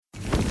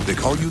They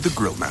call you the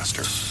Grill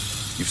Master.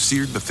 You've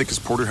seared the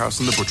thickest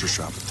porterhouse in the butcher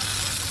shop.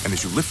 And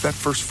as you lift that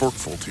first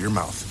forkful to your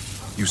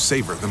mouth, you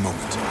savor the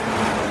moment.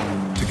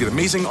 To get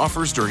amazing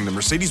offers during the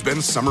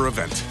Mercedes-Benz summer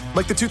event,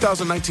 like the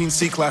 2019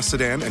 C-Class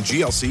sedan and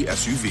GLC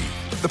SUV,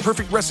 the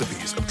perfect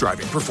recipes of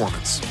driving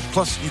performance.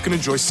 Plus, you can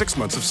enjoy 6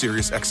 months of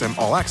Sirius XM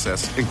All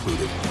Access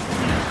included.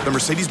 The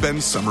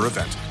Mercedes-Benz summer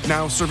event,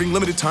 now serving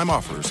limited time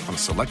offers on a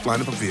select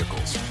lineup of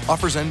vehicles.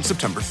 Offers end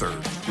September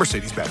 3rd.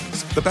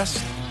 Mercedes-Benz, the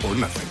best or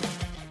nothing.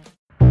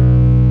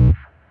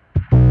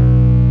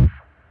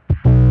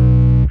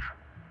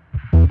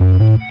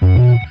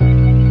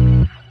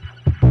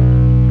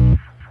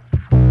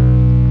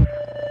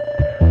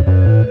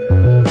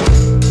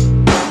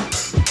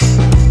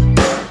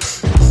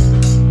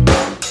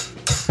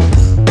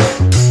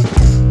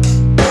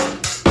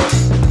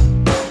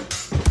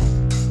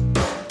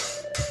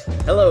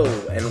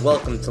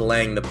 Welcome to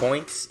Laying the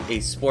Points, a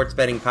sports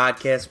betting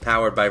podcast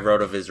powered by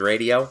RotoViz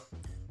Radio.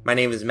 My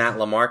name is Matt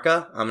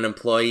LaMarca. I'm an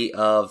employee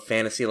of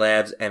Fantasy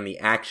Labs and the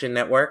Action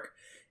Network,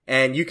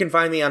 and you can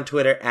find me on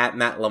Twitter at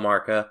Matt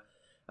LaMarca.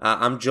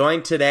 I'm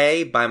joined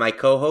today by my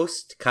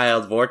co-host,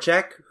 Kyle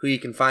Dvorchak, who you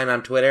can find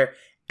on Twitter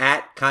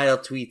at Kyle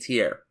Tweets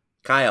Here.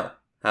 Kyle,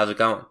 how's it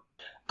going?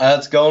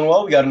 It's going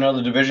well. We got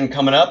another division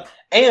coming up.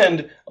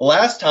 And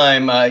last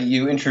time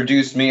you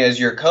introduced me as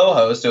your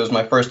co-host, it was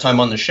my first time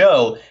on the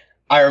show.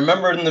 I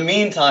remember in the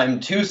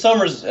meantime, 2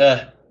 summers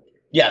ago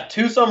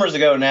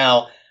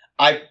now,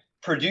 I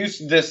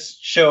produced this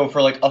show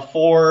for like a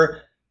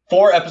four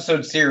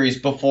episode series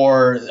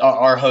before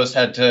our host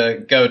had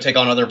to go take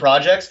on other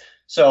projects.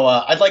 So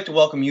I'd like to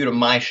welcome you to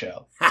my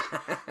show.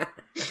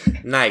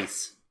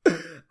 Nice.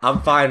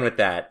 I'm fine with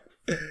that.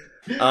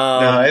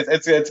 No,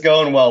 it's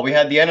going well. We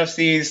had the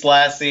NFCs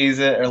last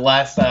season, or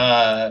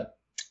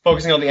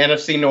focusing on the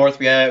NFC North.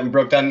 We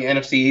broke down the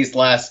NFC East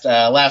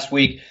last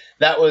week.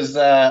 That was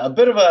a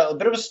bit of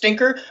a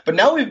stinker, but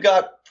now we've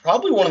got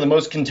probably one of the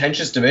most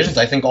contentious divisions.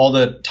 I think all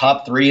the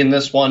top 3 in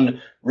this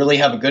one really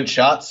have a good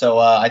shot. So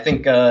I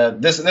think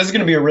this is going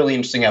to be a really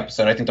interesting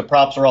episode. I think the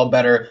props are all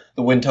better,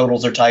 the win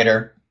totals are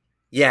tighter.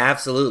 Yeah,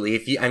 absolutely.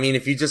 If you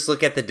just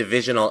look at the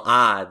divisional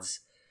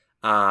odds,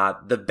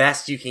 the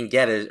best you can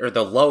get is, or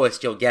the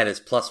lowest you'll get is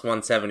plus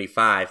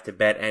 175 to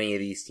bet any of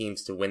these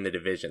teams to win the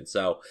division.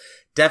 So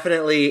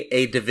definitely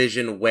a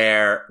division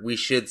where we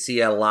should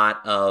see a lot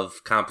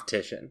of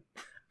competition.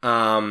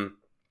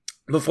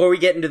 Before we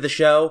get into the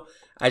show,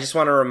 I just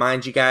want to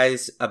remind you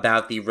guys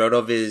about the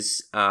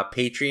RotoViz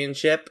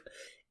Patreonship.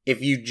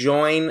 If you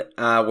join,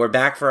 we're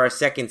back for our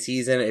second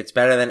season. It's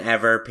better than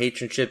ever.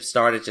 Patronships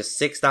start at just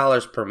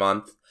 $6 per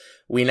month.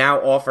 We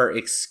now offer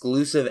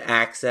exclusive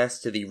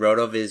access to the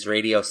RotoViz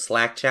Radio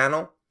Slack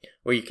channel,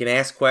 where you can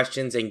ask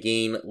questions and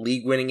gain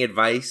league-winning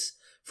advice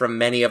from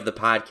many of the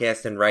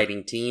podcast and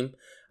writing team.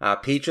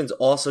 Patrons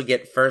also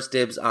get first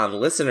dibs on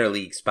listener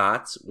league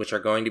spots, which are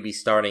going to be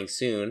starting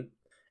soon.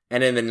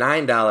 And in the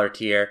 $9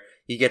 tier,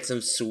 you get some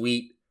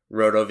sweet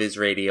RotoViz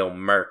Radio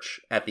merch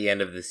at the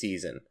end of the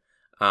season.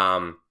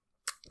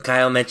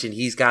 Kyle mentioned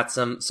he's got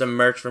some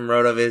merch from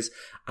RotoViz.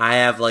 I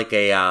have like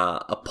a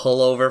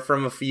pullover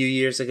from a few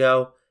years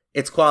ago.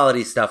 It's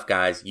quality stuff,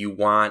 guys. You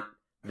want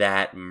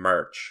that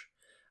merch.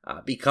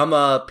 Become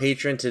a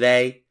patron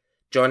today.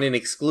 Join an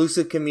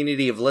exclusive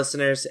community of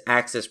listeners,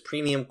 access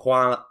premium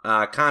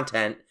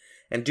content,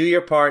 and do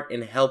your part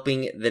in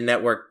helping the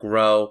network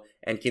grow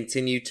and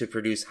continue to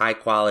produce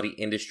high-quality,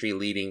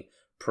 industry-leading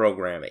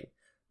programming.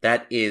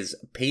 That is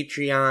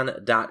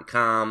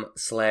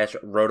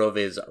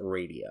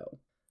patreon.com/RotoVizRadio.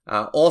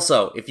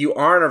 Also, if you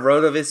aren't a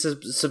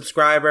RotoViz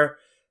subscriber,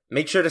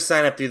 make sure to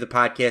sign up through the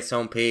podcast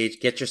homepage.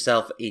 Get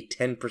yourself a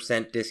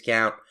 10%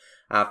 discount.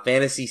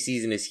 Fantasy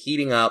season is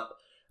heating up.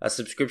 A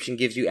subscription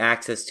gives you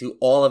access to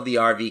all of the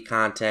RV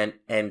content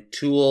and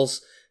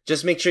tools.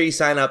 Just make sure you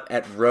sign up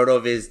at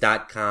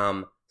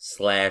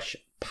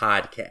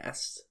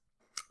rotoviz.com/podcast.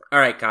 All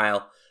right,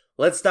 Kyle,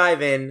 let's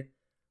dive in,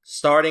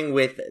 starting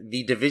with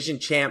the division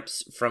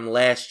champs from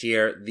last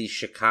year, the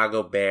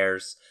Chicago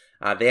Bears.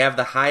 They have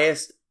the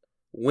highest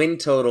win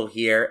total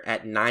here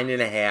at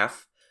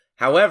 9.5.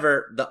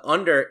 However, the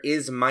under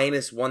is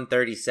minus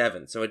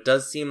 137, so it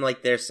does seem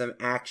like there's some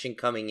action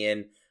coming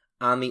in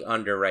on the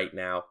under right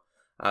now.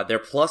 They're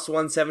plus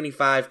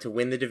 175 to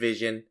win the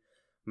division,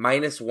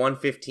 minus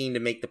 115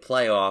 to make the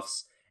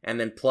playoffs, and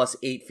then plus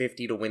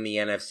 850 to win the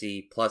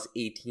NFC, plus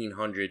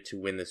 1800 to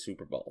win the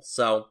Super Bowl.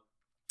 So,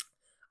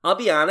 I'll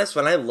be honest,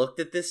 when I looked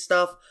at this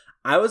stuff,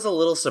 I was a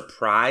little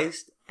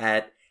surprised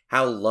at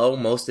how low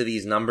most of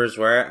these numbers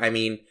were. I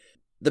mean,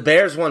 the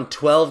Bears won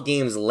 12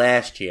 games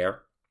last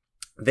year.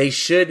 They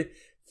should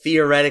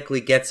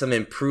theoretically get some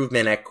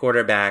improvement at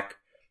quarterback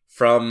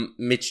from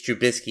Mitch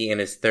Trubisky in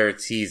his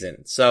third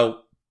season.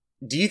 So,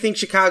 do you think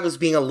Chicago's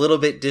being a little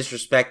bit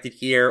disrespected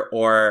here,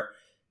 or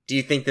do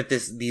you think that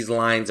these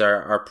lines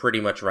are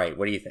pretty much right?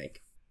 What do you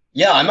think?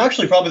 Yeah, I'm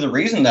actually probably the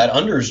reason that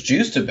under's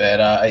juiced a bit.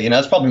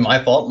 That's probably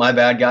my fault. My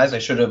bad, guys. I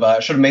should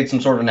have made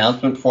some sort of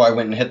announcement before I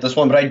went and hit this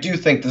one. But I do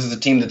think this is a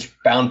team that's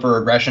bound for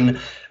regression.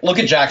 Look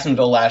at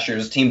Jacksonville last year.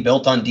 It's a team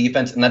built on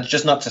defense, and that's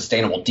just not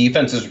sustainable.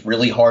 Defense is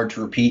really hard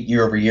to repeat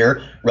year over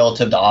year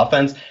relative to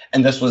offense,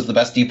 and this was the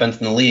best defense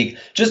in the league.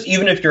 Just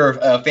even if you're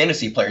a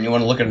fantasy player and you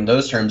want to look at it in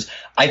those terms,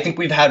 I think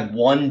we've had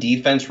one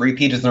defense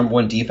repeat as number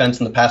one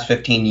defense in the past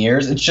 15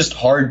 years. It's just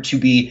hard to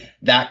be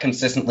that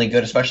consistently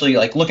good, especially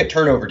like look at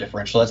turnover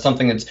differential. That's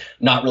something that's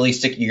not really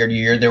sticky year to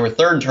year. They were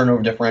third in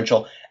turnover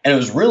differential, and it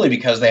was really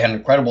because they had an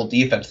incredible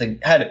defense. They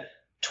had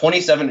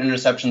 27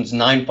 interceptions,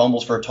 9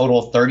 fumbles for a total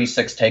of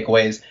 36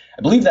 takeaways.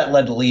 I believe that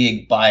led the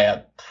league by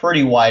a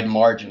pretty wide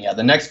margin. Yeah,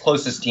 the next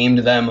closest team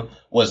to them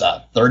was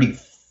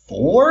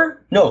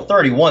 34? No,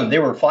 31. They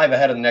were 5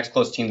 ahead of the next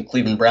closest team, the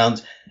Cleveland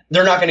Browns.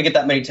 They're not going to get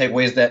that many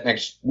takeaways that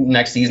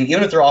next season,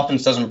 even if their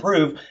offense doesn't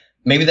improve.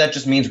 Maybe that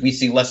just means we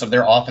see less of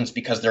their offense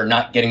because they're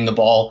not getting the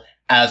ball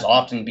as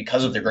often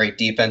because of their great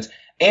defense.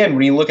 And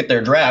when you look at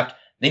their draft,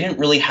 they didn't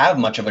really have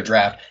much of a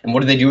draft. And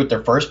what did they do with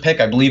their first pick?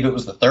 I believe it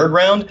was the 3rd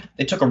round.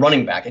 They took a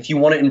running back. If you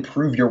want to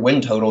improve your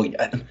win total,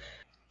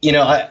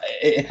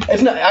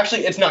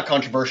 it's not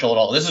controversial at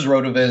all. This is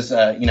RotoViz.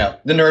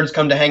 The nerds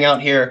come to hang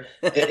out here.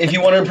 If you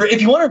want to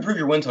improve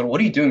your win total, what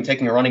are you doing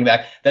taking a running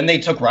back? Then they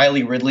took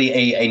Riley Ridley,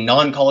 a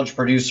non-college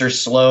producer,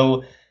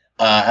 slow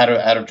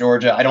out of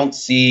Georgia. I don't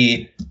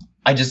see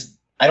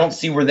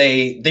where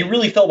they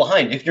really fell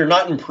behind. If you're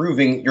not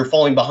improving, you're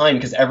falling behind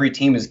because every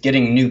team is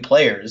getting new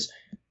players.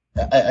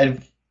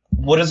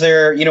 What is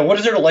there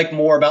to like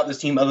more about this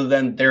team other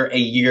than they're a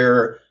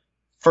year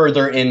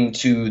further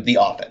into the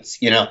offense,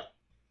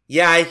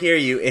 Yeah, I hear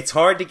you. It's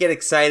hard to get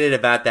excited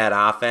about that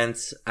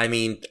offense. I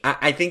mean,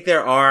 I think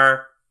there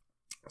are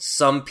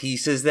some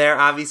pieces there,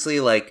 obviously,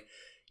 like,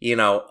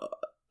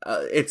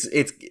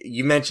 it's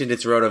you mentioned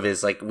it's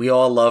RotoViz. Like, we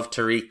all love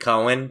Tariq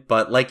Cohen,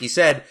 but like you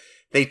said,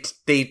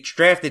 they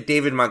drafted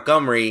David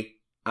Montgomery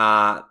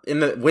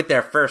with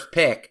their first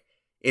pick.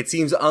 It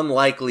seems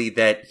unlikely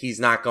that he's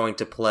not going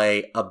to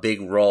play a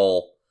big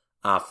role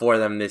for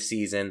them this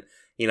season.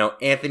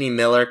 Anthony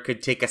Miller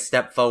could take a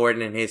step forward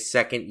in his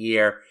second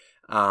year.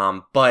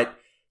 But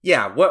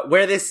yeah,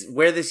 where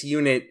this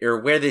unit or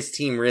where this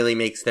team really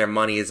makes their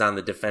money is on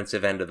the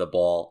defensive end of the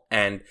ball.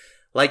 And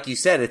like you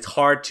said, it's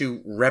hard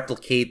to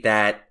replicate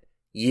that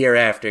year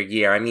after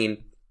year. I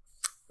mean,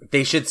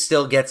 they should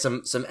still get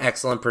some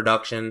excellent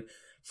production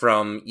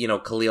from,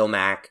 Khalil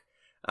Mack.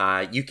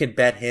 You could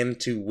bet him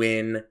to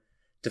win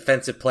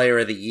Defensive Player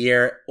of the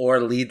Year or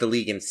lead the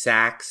league in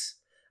sacks.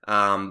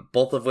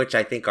 Both of which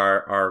I think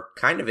are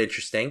kind of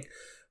interesting.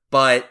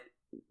 But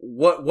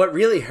what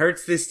really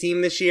hurts this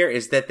team this year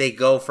is that they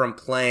go from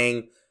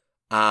playing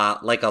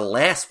like a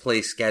last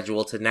place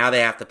schedule to now they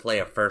have to play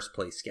a first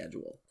place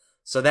schedule.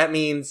 So that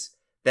means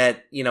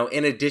that,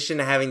 in addition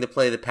to having to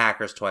play the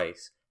Packers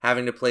twice,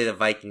 having to play the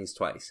Vikings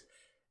twice,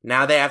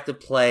 now they have to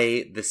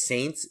play the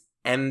Saints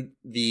and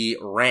the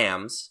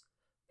Rams,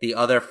 the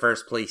other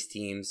first place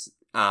teams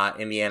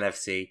in the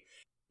NFC.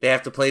 They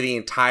have to play the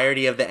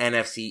entirety of the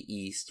NFC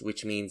East,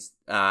 which means,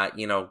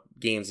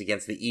 games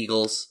against the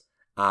Eagles,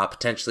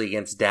 potentially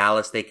against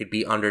Dallas. They could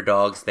be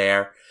underdogs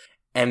there.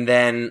 And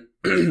then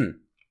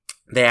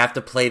they have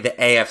to play the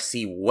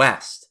AFC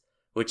West,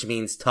 which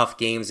means tough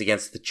games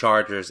against the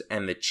Chargers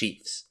and the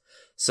Chiefs.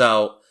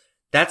 So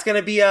that's going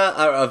to be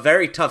a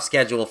very tough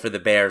schedule for the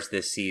Bears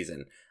this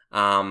season.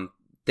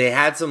 They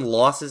had some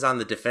losses on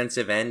the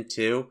defensive end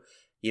too.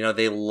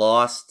 They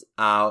lost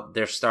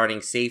their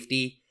starting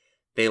safety.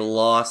 They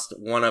lost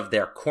one of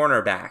their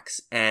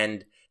cornerbacks,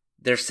 and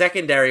their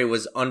secondary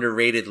was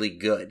underratedly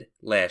good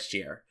last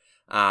year.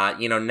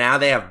 Now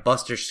they have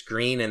Buster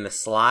Skrine in the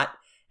slot,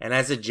 and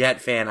as a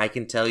Jet fan, I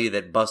can tell you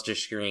that Buster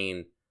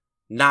Skrine,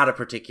 not a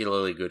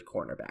particularly good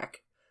cornerback.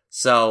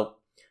 So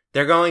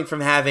they're going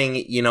from having,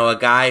 a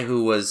guy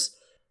who was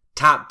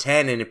top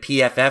 10 in a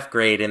PFF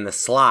grade in the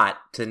slot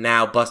to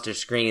now Buster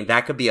Skrine.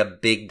 That could be a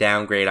big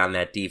downgrade on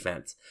that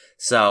defense.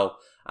 So,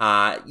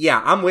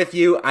 I'm with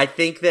you. I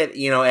think that,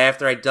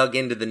 after I dug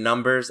into the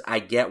numbers, I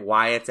get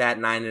why it's at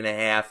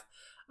 9.5.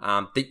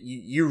 That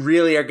you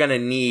really are going to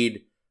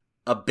need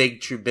a big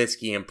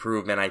Trubisky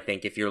improvement, I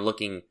think, if you're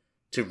looking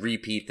to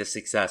repeat the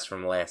success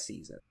from last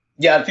season.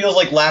 Yeah, it feels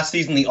like last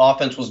season the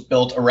offense was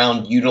built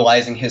around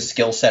utilizing his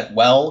skill set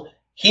well.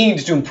 He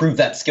needs to improve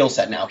that skill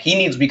set now. He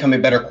needs to become a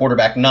better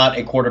quarterback, not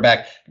a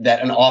quarterback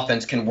that an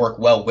offense can work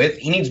well with.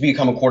 He needs to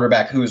become a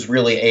quarterback who is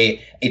really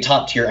a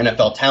top-tier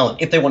NFL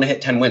talent if they want to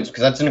hit 10 wins,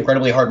 because that's an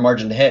incredibly hard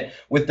margin to hit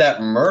with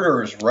that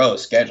murderer's row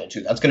schedule,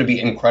 too. That's going to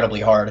be incredibly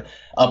hard.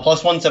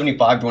 Plus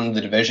 175 to win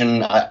the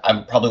division.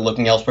 I'm probably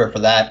looking elsewhere for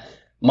that.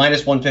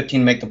 Minus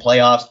 115 to make the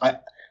playoffs.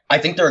 I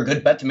think they're a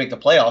good bet to make the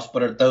playoffs,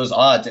 but at those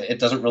odds, it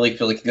doesn't really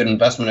feel like a good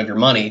investment of your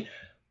money.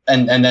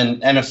 And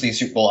then NFC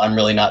Super Bowl, I'm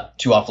really not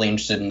too awfully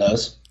interested in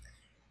those.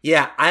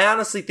 Yeah, I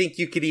honestly think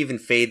you could even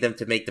fade them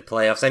to make the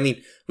playoffs. I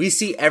mean, we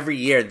see every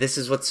year, this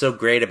is what's so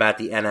great about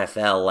the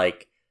NFL.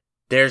 Like,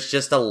 there's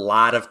just a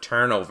lot of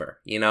turnover.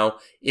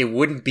 It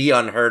wouldn't be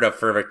unheard of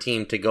for a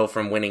team to go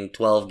from winning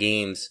 12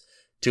 games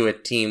to a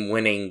team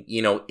winning,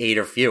 8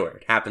 or fewer.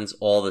 It happens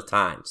all the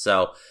time.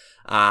 So,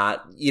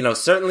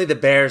 certainly the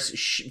Bears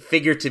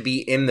figure to be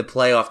in the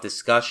playoff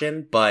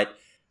discussion, but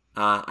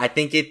I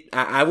think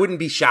I wouldn't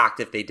be shocked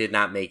if they did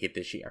not make it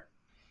this year.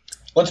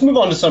 Let's move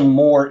on to some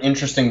more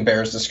interesting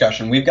Bears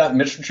discussion. We've got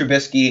Mitchell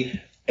Trubisky,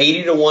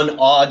 80-1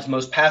 odds,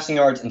 most passing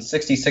yards, and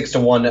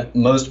 66-1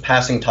 most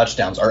passing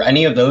touchdowns. Are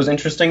any of those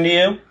interesting to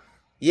you?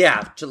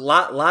 Yeah, a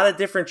lot of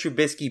different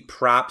Trubisky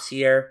props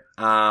here.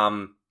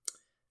 I'm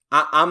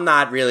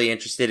not really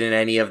interested in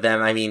any of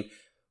them. I mean,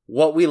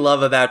 what we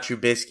love about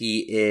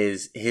Trubisky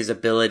is his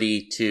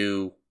ability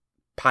to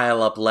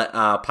pile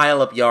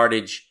up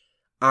yardage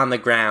on the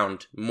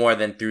ground more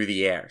than through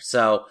the air.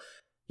 So,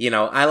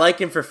 I like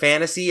him for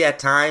fantasy at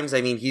times.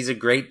 I mean, he's a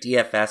great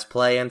DFS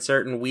play in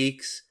certain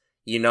weeks.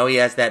 He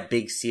has that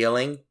big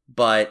ceiling,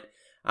 but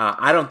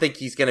I don't think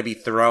he's going to be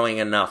throwing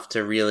enough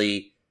to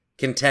really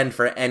contend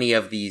for any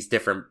of these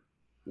different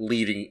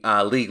league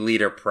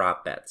leader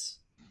prop bets.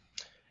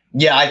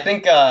 Yeah, I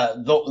think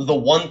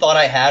the one thought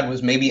I had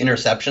was maybe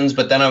interceptions,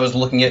 but then I was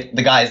looking at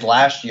the guys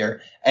last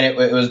year, and it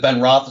was Ben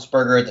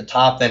Roethlisberger at the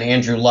top, then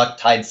Andrew Luck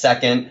tied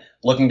second.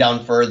 Looking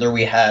down further,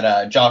 we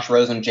had Josh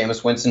Rosen,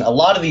 Jameis Winston. A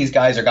lot of these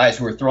guys are guys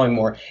who are throwing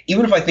more.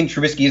 Even if I think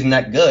Trubisky isn't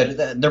that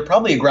good, they're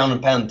probably a ground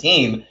and pound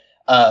team.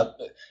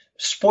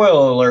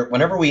 Spoiler alert,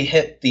 whenever we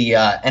hit the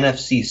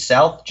NFC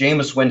South,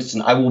 Jameis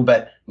Winston, I will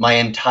bet my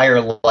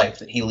entire life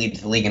that he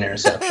leads the league in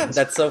interceptions.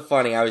 That's so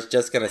funny. I was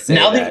just going to say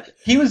that.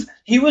 He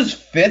was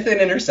fifth in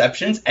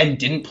interceptions and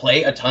didn't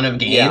play a ton of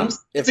games.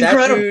 Yeah.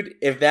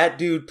 If that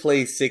dude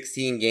plays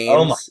 16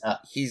 games,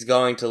 he's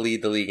going to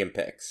lead the league in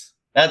picks.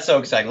 That's so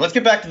exciting. Let's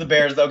get back to the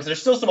Bears, though, because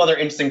there's still some other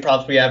interesting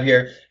props we have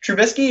here.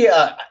 Trubisky,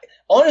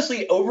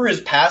 honestly, over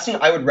his passing,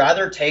 I would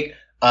rather take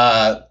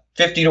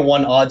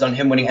 50-1 odds on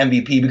him winning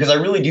MVP, because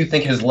I really do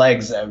think his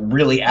legs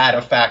really add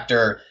a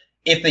factor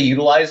if they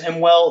utilize him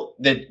well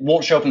that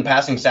won't show up in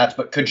passing stats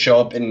but could show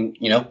up in,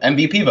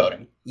 MVP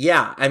voting.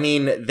 Yeah, I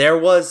mean, there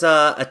was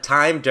a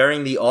time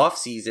during the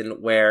offseason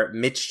where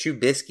Mitch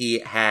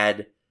Trubisky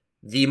had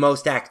the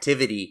most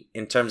activity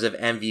in terms of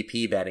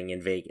MVP betting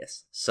in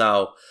Vegas.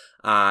 So,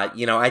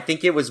 I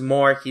think it was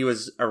more, he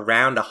was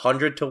around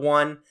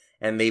 100-1,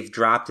 and they've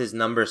dropped his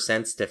number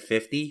since to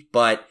 50,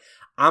 but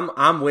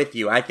I'm with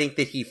you. I think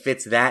that he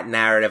fits that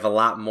narrative a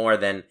lot more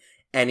than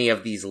any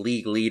of these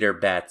league leader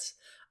bets.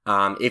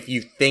 If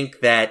you think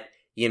that,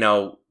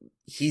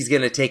 he's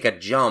going to take a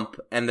jump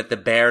and that the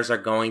Bears are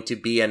going to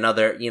be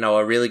another,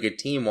 a really good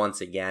team once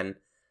again,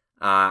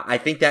 I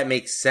think that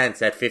makes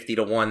sense at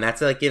 50-1.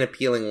 That's like an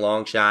appealing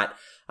long shot.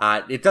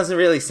 It doesn't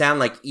really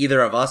sound like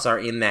either of us are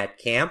in that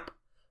camp,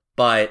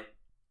 but,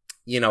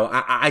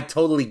 I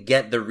totally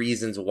get the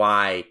reasons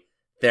why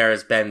there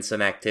has been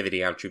some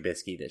activity on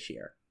Trubisky this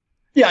year.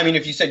 Yeah, I mean,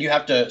 if you said you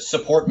have to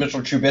support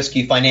Mitchell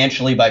Trubisky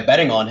financially by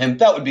betting on him,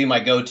 that would be my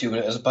go-to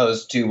as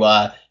opposed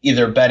to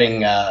either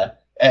betting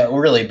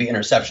or really be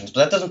interceptions.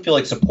 But that doesn't feel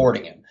like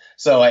supporting him.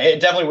 So it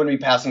definitely wouldn't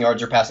be passing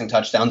yards or passing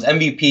touchdowns.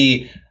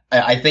 MVP,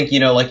 I think,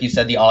 like you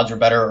said, the odds were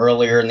better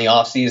earlier in the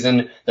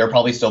offseason. There are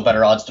probably still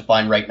better odds to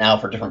find right now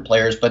for different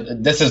players.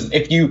 But this is,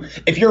 if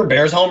you're a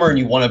Bears homer and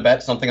you want to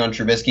bet something on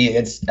Trubisky,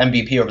 it's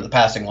MVP over the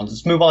passing ones.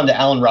 Let's move on to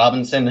Allen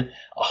Robinson,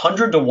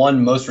 100-1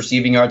 most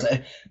receiving yards.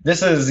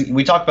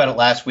 We talked about it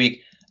last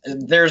week.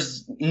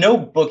 There's no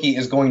bookie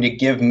is going to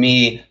give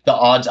me the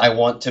odds I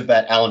want to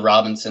bet Allen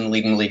Robinson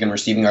leading the league in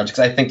receiving yards,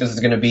 because I think this is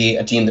going to be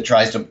a team that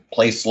tries to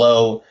play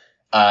slow.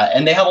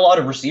 And they have a lot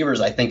of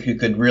receivers, I think, who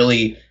could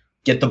really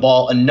get the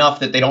ball enough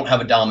that they don't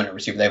have a dominant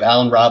receiver. They have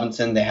Allen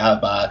Robinson. They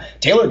have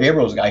Taylor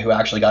Gabriel's a guy who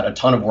actually got a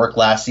ton of work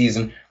last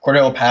season.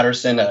 Cordell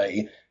Patterson,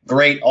 a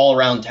great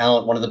all-around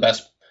talent, one of the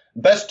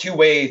best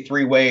two-way,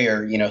 three-way,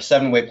 or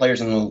seven-way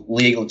players in the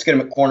league. Let's get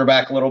him at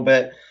cornerback a little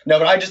bit. No,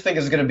 but I just think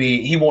it's going to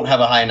be, he won't have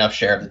a high enough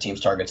share of the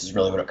team's targets is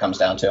really what it comes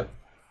down to.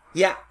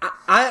 Yeah,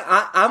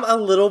 I'm a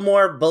little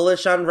more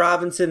bullish on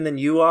Robinson than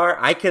you are.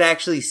 I could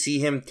actually see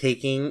him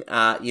taking,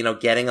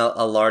 getting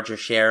a larger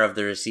share of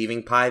the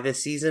receiving pie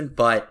this season,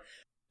 but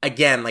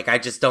again, I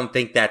just don't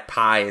think that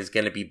pie is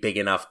going to be big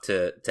enough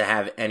to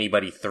have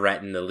anybody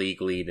threaten the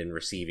league lead in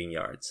receiving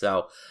yards.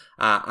 So,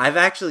 I've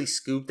actually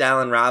scooped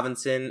Allen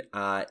Robinson,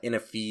 in a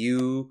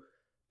few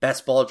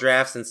best ball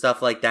drafts and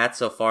stuff like that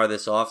so far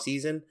this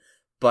offseason.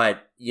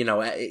 But,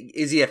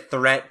 is he a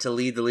threat to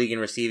lead the league in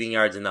receiving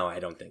yards? No, I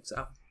don't think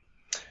so.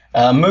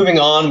 Moving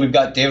on, we've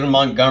got David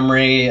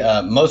Montgomery,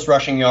 most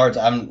rushing yards.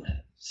 I'm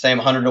saying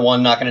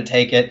 100-1, not going to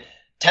take it.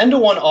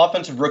 10-1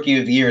 offensive rookie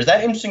of the year. Is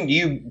that interesting to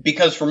you?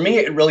 Because for me,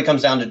 it really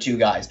comes down to two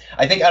guys.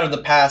 I think out of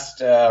the past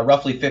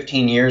roughly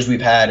 15 years,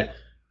 we've had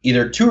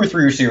either two or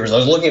three receivers. I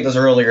was looking at this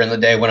earlier in the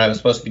day when I was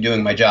supposed to be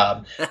doing my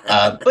job.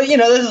 But, this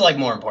is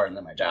more important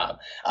than my job.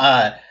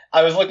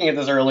 I was looking at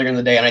this earlier in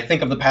the day, and I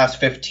think of the past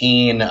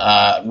 15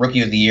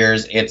 rookie of the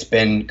years, it's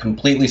been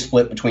completely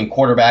split between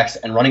quarterbacks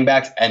and running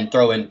backs, and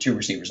throw in two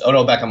receivers,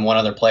 Odell Beckham, one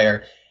other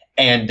player,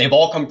 and they've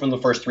all come from the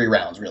first three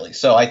rounds, really.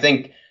 So I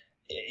think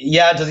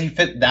Yeah, does he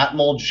fit that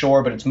mold?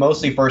 Sure, but it's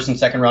mostly first and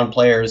second round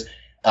players.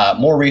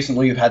 More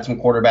recently, you've had some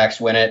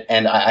quarterbacks win it,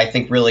 and I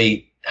think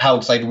really how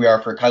excited we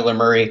are for Kyler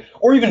Murray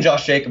or even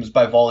Josh Jacobs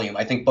by volume.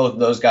 I think both of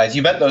those guys,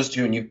 you bet those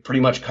two, and you've pretty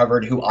much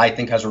covered who I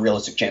think has a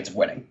realistic chance of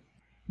winning.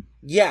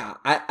 Yeah,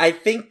 I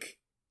think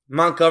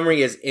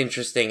Montgomery is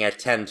interesting at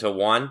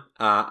 10-1.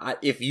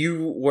 If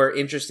you were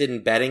interested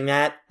in betting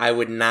that, I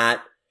would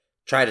not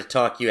try to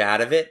talk you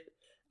out of it.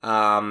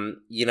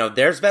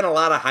 There's been a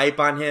lot of hype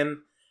on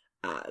him.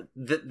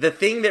 The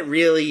thing that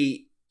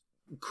really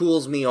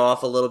cools me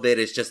off a little bit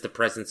is just the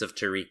presence of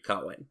Tariq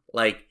Cohen.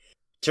 Like,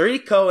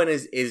 Tariq Cohen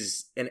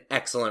is an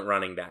excellent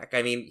running back.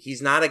 I mean,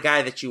 he's not a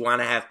guy that you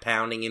want to have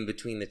pounding in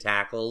between the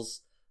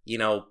tackles,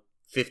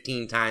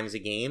 15 times a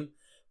game.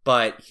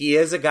 But he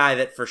is a guy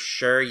that for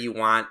sure you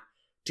want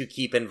to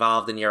keep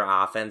involved in your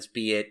offense,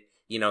 be it,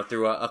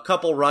 through a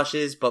couple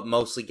rushes, but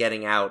mostly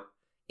getting out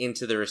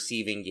into the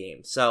receiving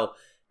game. So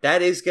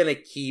that is going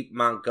to keep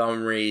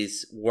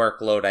Montgomery's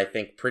workload, I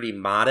think, pretty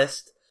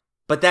modest.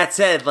 But that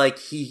said, like,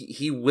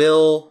 he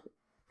will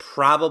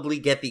probably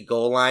get the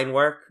goal line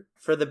work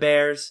for the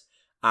Bears.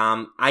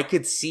 I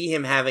could see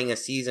him having a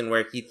season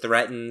where he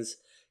threatens,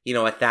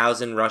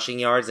 1,000 rushing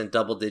yards and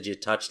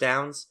double-digit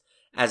touchdowns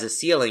as a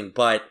ceiling.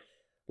 But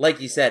like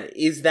you said,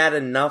 is that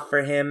enough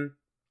for him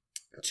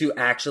to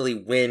actually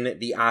win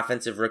the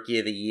Offensive Rookie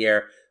of the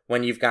Year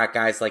when you've got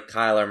guys like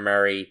Kyler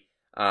Murray,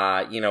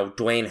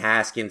 Dwayne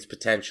Haskins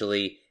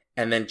potentially,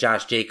 and then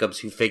Josh Jacobs,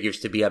 who figures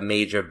to be a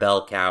major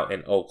bell cow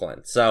in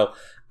Oakland? So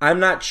I'm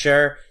not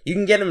sure. You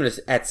can get him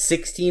at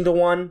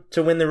 16-1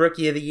 to win the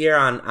Rookie of the Year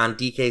on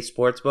DK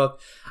Sportsbook.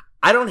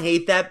 I don't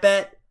hate that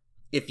bet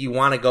if you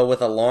want to go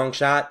with a long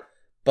shot,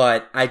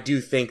 but I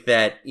do think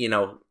that,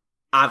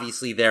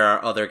 obviously there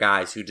are other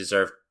guys who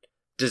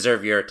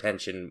deserve your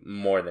attention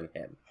more than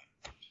him.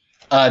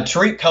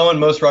 Tariq Cohen,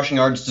 most rushing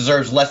yards,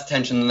 deserves less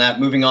attention than that.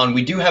 Moving on,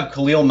 we do have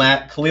Khalil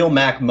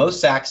Mack, most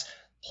sacks,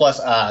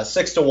 plus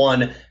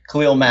 6-1,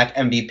 Khalil Mack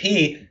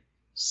MVP,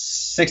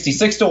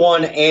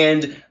 66-1,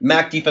 and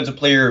Mack Defensive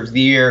Player of the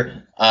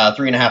Year,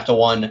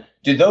 3.5-1.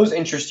 Do those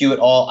interest you at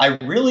all? I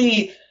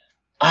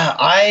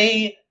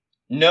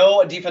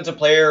know a defensive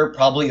player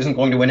probably isn't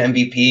going to win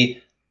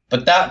MVP,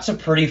 but that's a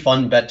pretty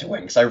fun bet to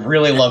win because I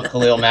really love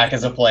Khalil Mack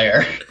as a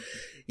player.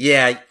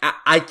 Yeah,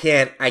 I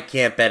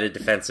can't bet a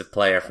defensive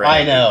player for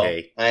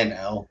MVP. I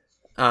know.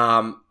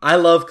 I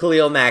love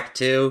Khalil Mack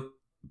too,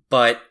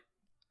 but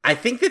I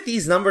think that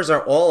these numbers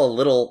are all a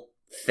little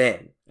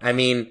thin. I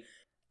mean,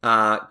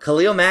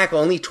 Khalil Mack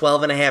only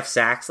 12.5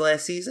 sacks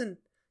last season.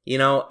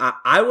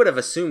 I would have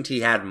assumed he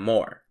had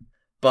more,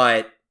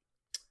 but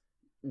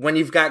when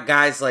you've got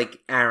guys like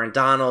Aaron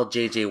Donald,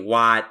 J.J.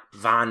 Watt,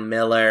 Von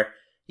Miller,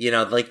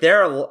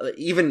 there are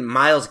even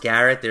Myles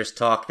Garrett. There's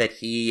talk that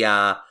he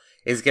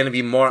is going to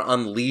be more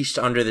unleashed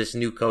under this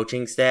new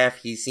coaching staff.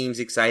 He seems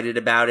excited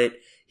about it.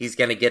 He's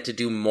going to get to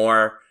do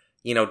more,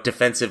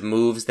 defensive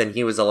moves than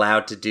he was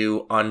allowed to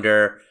do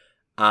under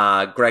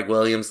Greg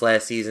Williams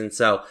last season.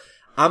 So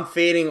I'm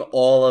fading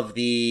all of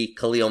the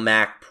Khalil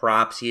Mack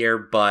props here,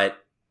 but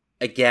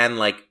again,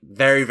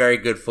 very, very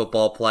good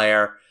football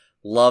player.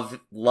 Love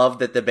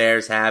that the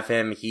Bears have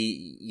him.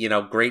 He,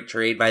 great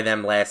trade by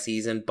them last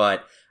season,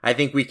 but I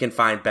think we can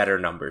find better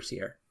numbers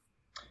here.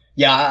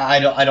 Yeah, I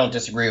don't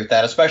disagree with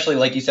that. Especially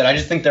like you said, I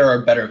just think there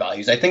are better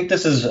values. I think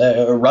this is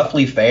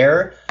roughly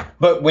fair,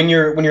 but when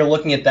you're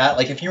looking at that,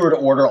 like if you were to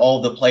order all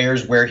of the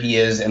players where he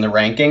is in the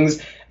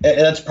rankings,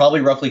 that's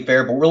probably roughly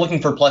fair. But we're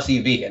looking for plus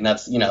EV, and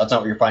that's not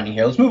what you're finding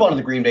here. Let's move on to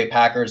the Green Bay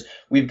Packers.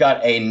 We've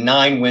got a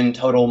 9-win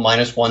total,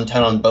 minus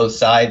 110 on both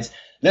sides.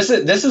 This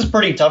is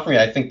pretty tough for me.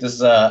 I think this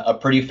is a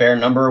pretty fair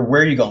number.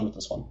 Where are you going with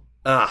this one?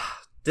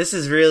 This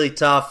is really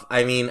tough.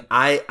 I mean,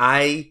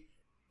 I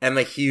am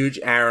a huge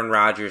Aaron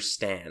Rodgers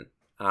stan.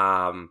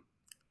 I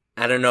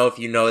don't know if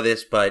you know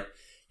this, but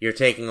you're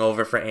taking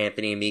over for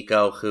Anthony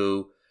Amico,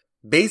 who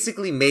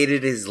basically made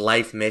it his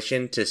life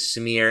mission to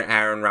smear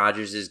Aaron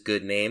Rodgers'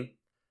 good name.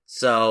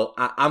 So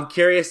I'm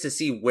curious to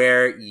see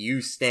where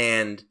you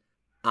stand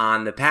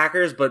on the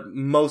Packers, but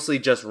mostly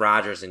just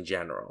Rodgers in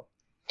general.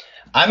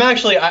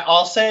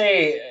 I'll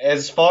say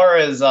as far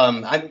as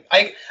I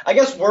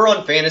guess we're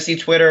on fantasy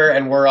Twitter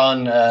and we're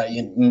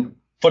on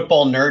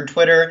football nerd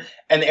Twitter,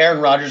 and Aaron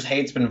Rodgers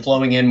hate's been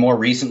flowing in more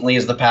recently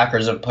as the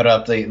Packers have put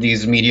up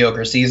these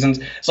mediocre seasons.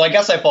 So I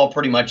guess I fall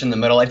pretty much in the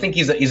middle. I think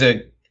he's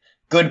a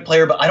good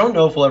player, but I don't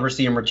know if we'll ever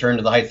see him return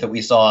to the heights that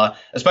we saw.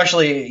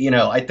 Especially,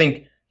 I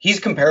think he's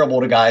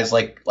comparable to guys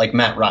like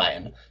Matt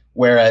Ryan.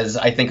 Whereas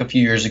I think a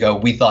few years ago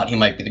we thought he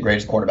might be the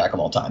greatest quarterback of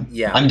all time.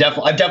 Yeah, I've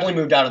definitely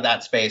moved out of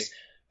that space.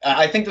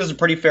 I think this is a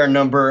pretty fair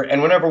number,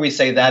 and whenever we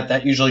say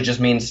that usually just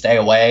means stay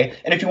away.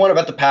 And if you want to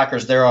bet the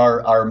Packers, there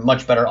are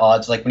much better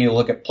odds. Like when you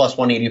look at plus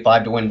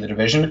 185 to win the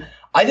division,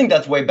 I think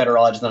that's way better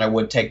odds than I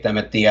would take them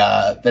at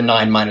the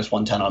 9 minus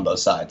 110 on both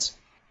sides.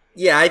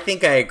 Yeah, I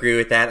think I agree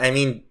with that. I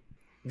mean,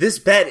 this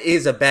bet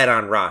is a bet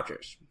on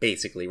Rodgers,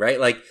 basically, right?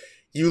 Like,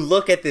 you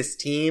look at this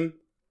team,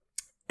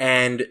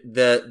 and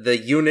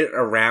the unit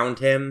around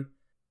him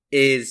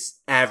is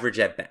average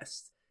at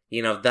best.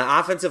 The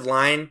offensive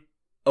line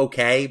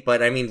okay,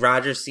 but I mean,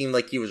 Rodgers seemed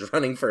like he was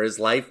running for his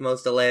life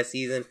most of last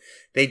season.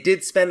 They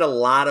did spend a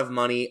lot of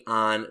money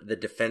on the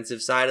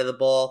defensive side of the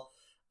ball.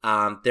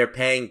 They're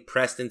paying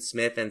Preston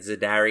Smith and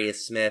Zadarius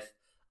Smith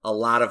a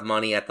lot of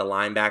money at the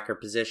linebacker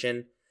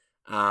position.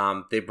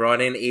 They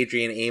brought in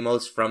Adrian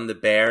Amos from the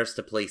Bears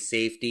to play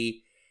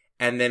safety,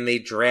 and then they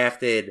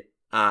drafted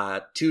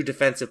 2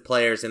 defensive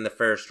players in the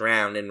first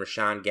round in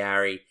Rashawn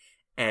Gary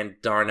and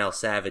Darnell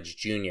Savage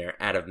Jr.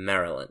 out of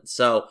Maryland.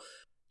 So,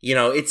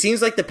 it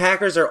seems like the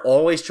Packers are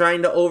always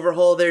trying to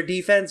overhaul their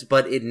defense,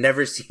 but it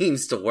never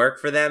seems to work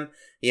for them.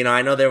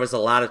 I know there was a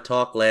lot of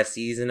talk last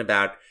season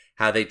about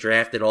how they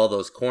drafted all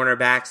those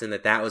cornerbacks and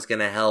that was going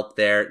to help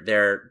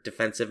their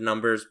defensive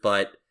numbers,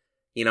 but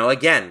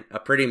again, a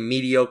pretty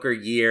mediocre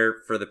year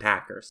for the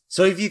Packers.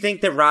 So if you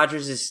think that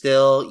Rodgers is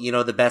still,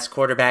 the best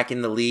quarterback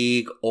in the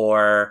league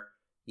or,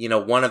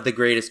 one of the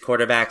greatest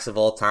quarterbacks of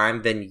all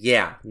time, then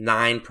yeah,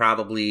 9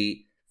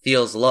 probably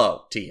feels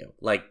low to you.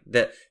 Like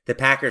the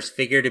Packers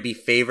figure to be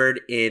favored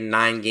in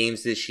 9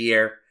 games this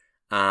year.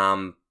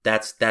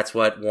 That's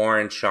what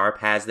Warren Sharp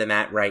has them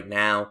at right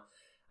now.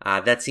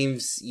 That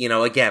seems,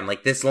 again,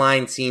 like this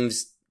line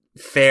seems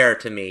fair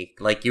to me,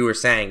 like you were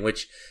saying,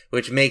 which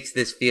makes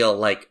this feel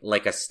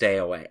like a stay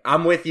away.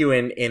 I'm with you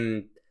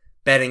in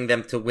betting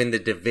them to win the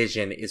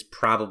division is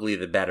probably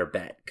the better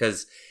bet.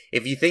 Because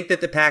if you think that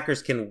the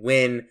Packers can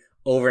win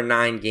over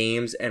 9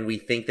 games and we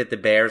think that the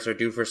Bears are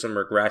due for some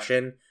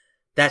regression,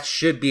 that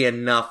should be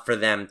enough for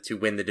them to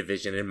win the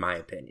division, in my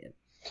opinion.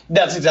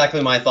 That's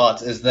exactly my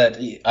thoughts, is that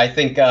I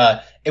think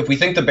if we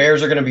think the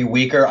Bears are going to be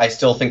weaker, I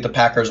still think the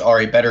Packers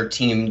are a better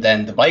team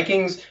than the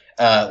Vikings.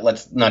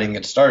 Let's not even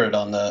get started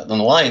on the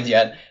Lions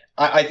yet.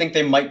 I think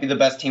they might be the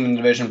best team in the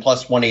division.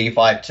 Plus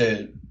 185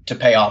 to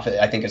pay off,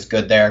 I think is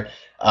good there.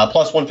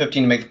 Plus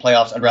 115 to make the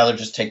playoffs. I'd rather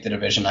just take the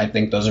division. I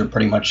think those are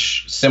pretty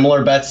much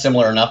similar bets,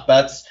 similar enough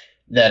bets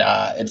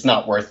that it's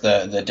not worth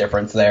the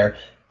difference there.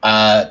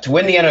 To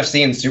win the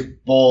NFC in Super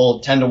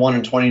Bowl 10-1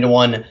 and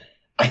 20-1,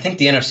 I think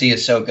the NFC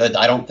is so good.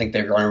 I don't think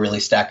they're going to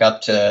really stack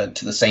up to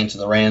the Saints or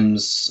the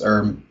Rams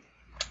or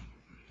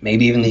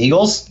maybe even the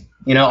Eagles.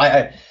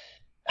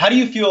 How do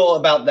you feel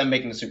about them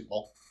making the Super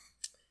Bowl?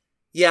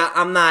 Yeah,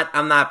 I'm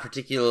not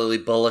particularly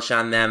bullish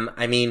on them.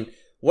 I mean,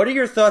 what are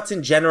your thoughts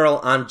in general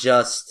on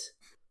just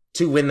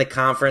to win the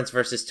conference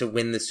versus to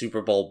win the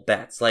Super Bowl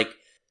bets? Like,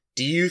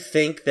 do you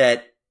think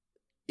that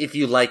if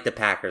you like the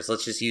Packers,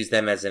 let's just use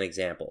them as an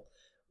example,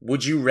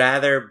 would you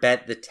rather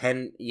bet the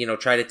 10,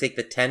 try to take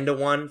the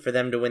 10-1 for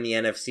them to win the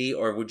NFC,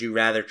 or would you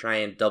rather try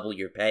and double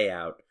your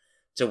payout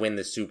to win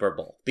the Super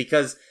Bowl?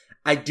 Because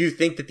I do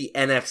think that the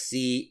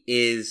NFC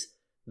is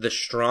the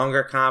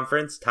stronger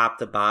conference, top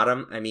to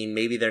bottom. I mean,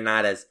 maybe they're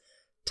not as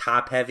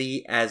top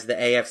heavy as the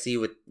AFC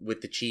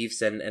with the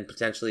Chiefs and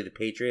potentially the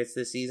Patriots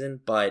this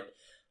season. But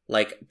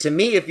like, to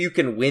me, if you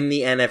can win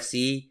the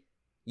NFC,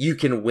 you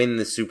can win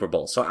the Super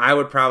Bowl. So I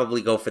would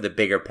probably go for the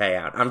bigger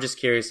payout. I'm just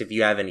curious if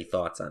you have any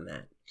thoughts on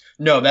that.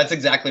 No, that's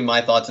exactly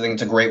my thoughts. I think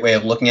it's a great way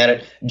of looking at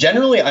it.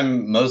 Generally,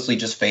 I'm mostly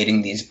just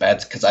fading these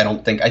bets because I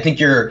think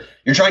you're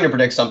trying to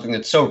predict something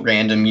that's so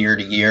random year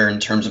to year in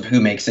terms of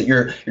who makes it.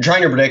 You're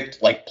trying to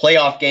predict like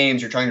playoff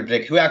games. You're trying to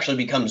predict who actually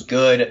becomes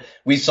good.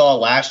 We saw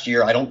last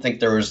year. I don't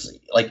think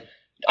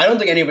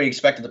anybody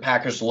expected the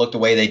Packers to look the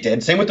way they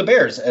did. Same with the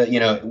Bears.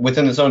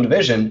 Within its own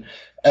division,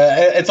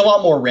 it's a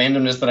lot more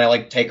randomness than I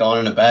like to take on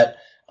in a bet.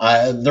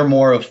 They're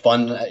more of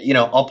fun.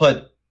 I'll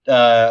put.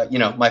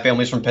 My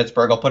family's from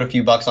Pittsburgh. I'll put a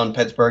few bucks on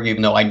Pittsburgh,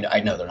 even though I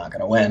know they're not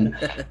going to win.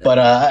 But,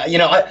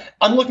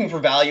 I'm looking for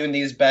value in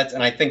these bets,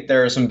 and I think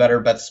there are some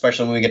better bets,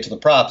 especially when we get to the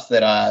props,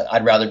 that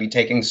I'd rather be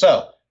taking.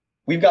 So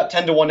we've got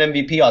 10-1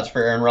 MVP odds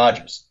for Aaron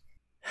Rodgers.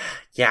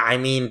 Yeah, I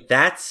mean,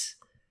 that's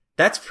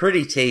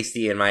pretty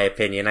tasty in my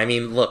opinion. I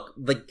mean, look,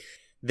 like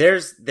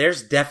there's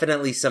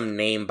definitely some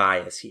name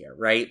bias here,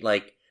 right?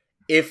 Like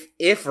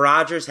if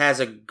Rodgers has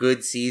a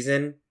good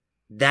season,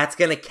 that's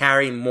going to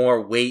carry more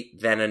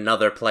weight than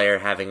another player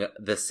having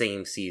the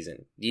same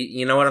season.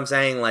 You know what I'm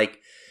saying? Like,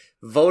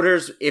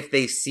 voters, if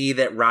they see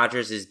that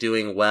Rodgers is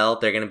doing well,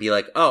 they're going to be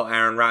like, oh,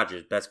 Aaron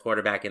Rodgers, best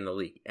quarterback in the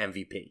league,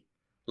 MVP.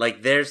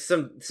 Like, there's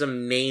some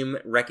name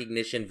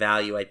recognition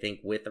value, I think,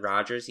 with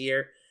Rodgers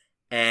here.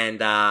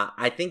 And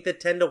I think that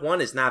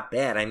 10-1 is not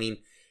bad. I mean,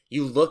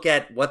 you look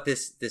at what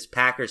this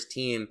Packers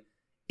team,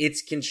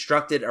 it's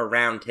constructed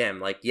around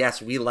him. Like,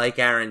 yes, we like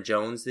Aaron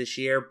Jones this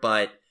year,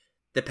 but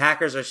the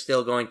Packers are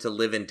still going to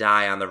live and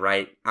die on the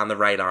right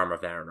arm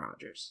of Aaron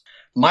Rodgers.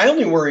 My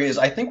only worry is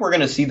I think we're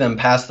going to see them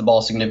pass the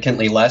ball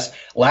significantly less.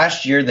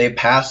 Last year, they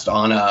passed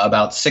on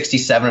about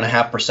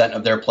 67.5%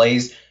 of their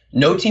plays.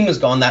 No team has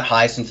gone that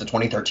high since the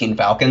 2013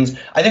 Falcons.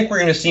 I think we're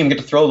going to see him get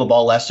to throw the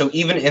ball less. So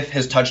even if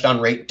his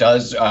touchdown rate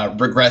does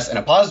regress in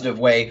a positive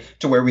way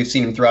to where we've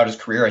seen him throughout his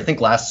career, I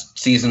think last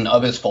season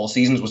of his full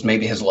seasons was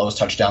maybe his lowest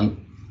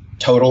touchdown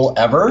total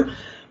ever.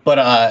 But,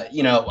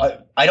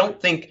 I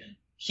don't think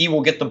he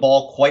will get the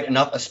ball quite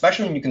enough,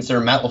 especially when you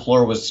consider Matt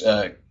LaFleur was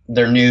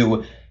their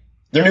new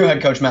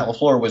head coach. Matt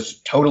LaFleur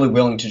was totally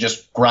willing to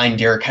just grind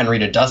Derrick Henry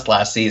to dust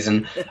last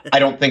season. I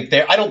don't think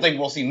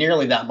we'll see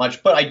nearly that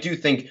much, but I do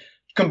think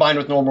combined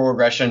with normal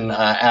regression,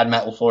 add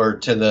Matt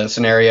LaFleur to the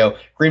scenario.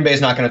 Green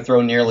Bay's not going to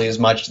throw nearly as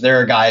much.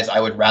 There are guys I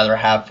would rather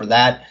have for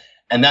that.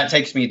 And that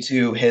takes me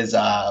to his,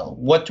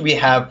 what do we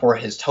have for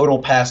his total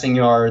passing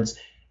yards?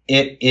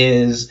 It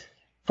is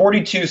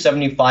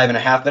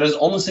 42.75.5. That is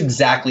almost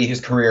exactly his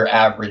career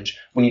average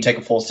when you take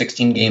a full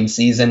 16-game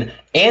season.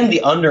 And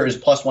the under is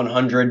plus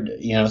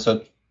 100,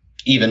 so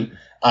even.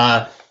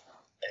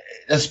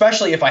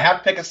 Especially if I have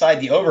to pick a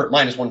side, the over at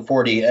minus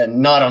 140,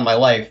 and not on my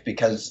life,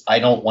 because I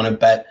don't want to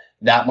bet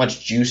that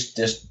much juice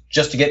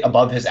just to get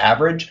above his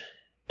average.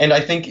 And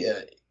I think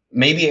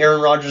maybe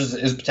Aaron Rodgers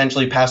is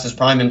potentially past his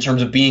prime in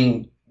terms of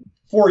being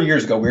 4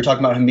 years ago. We were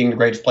talking about him being the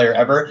greatest player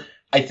ever.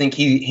 I think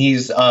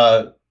he's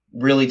a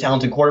really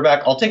talented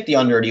quarterback. I'll take the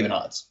under at even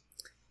odds.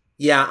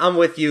 Yeah, I'm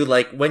with you.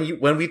 Like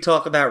when we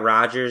talk about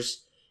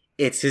Rodgers,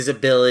 it's his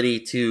ability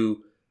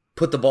to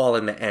put the ball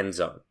in the end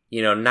zone.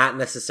 Not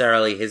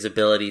necessarily his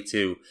ability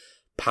to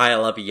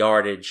pile up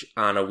yardage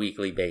on a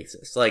weekly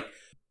basis. Like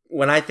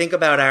when I think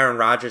about Aaron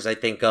Rodgers, I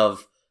think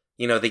of,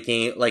 the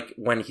game, like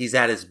when he's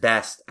at his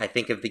best, I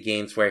think of the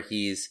games where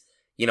he's,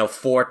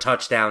 4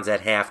 touchdowns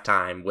at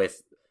halftime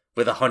with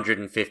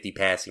 150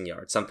 passing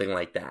yards, something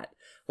like that.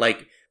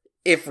 Like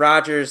if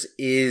Rodgers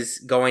is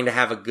going to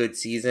have a good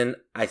season,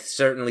 I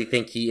certainly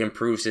think he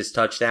improves his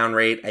touchdown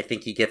rate. I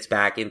think he gets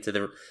back into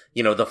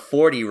the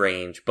 40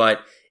 range,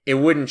 but it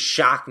wouldn't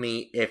shock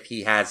me if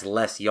he has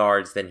less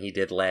yards than he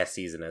did last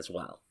season as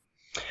well.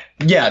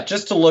 Yeah,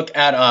 just to look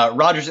at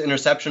Rodgers'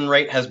 interception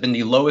rate has been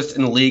the lowest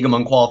in the league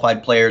among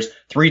qualified players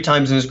 3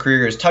 times in his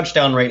career. His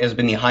touchdown rate has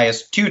been the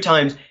highest 2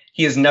 times.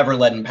 He has never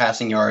led in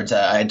passing yards.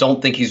 I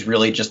don't think he's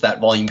really just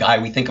that volume guy.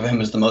 We think of him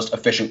as the most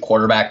efficient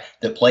quarterback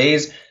that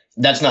plays.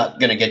 That's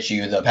not going to get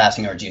you the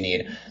passing yards you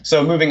need.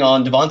 So moving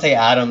on, Davante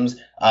Adams,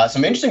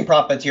 some interesting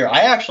prop bets here.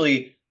 I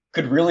actually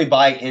could really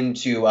buy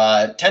into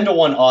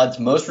 10-1 odds,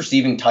 most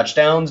receiving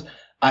touchdowns.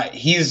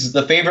 He's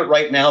the favorite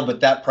right now,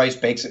 but that price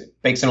bakes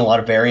in a lot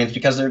of variance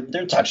because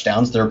they're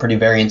touchdowns. They're a pretty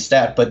variant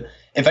stat. But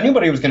if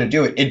anybody was going to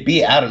do it, it'd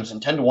be Adams,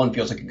 and 10-1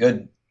 feels like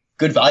a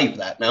good value for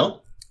that,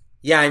 no?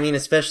 Yeah, I mean,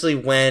 especially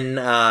when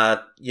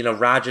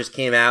Rodgers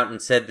came out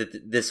and said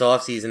that this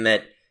offseason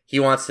that he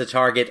wants to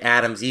target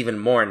Adams even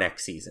more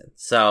next season.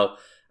 So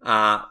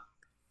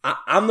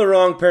I'm the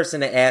wrong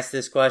person to ask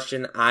this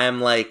question. I am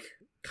like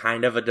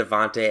kind of a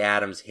Davante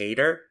Adams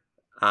hater.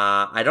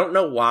 I don't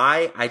know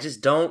why. I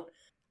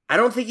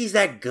don't think he's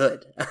that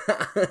good.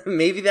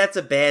 Maybe that's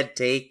a bad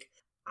take.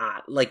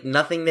 Like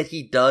nothing that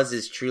he does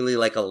is truly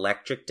like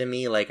electric to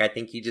me. Like I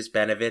think he just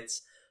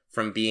benefits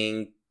from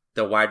being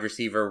the wide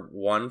receiver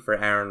 1 for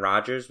Aaron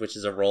Rodgers, which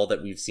is a role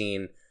that we've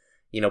seen,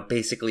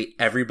 basically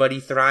everybody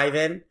thrive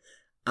in.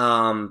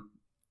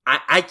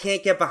 I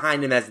can't get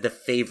behind him as the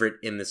favorite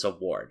in this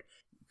award.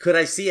 Could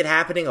I see it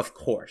happening? Of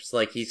course.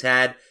 Like he's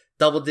had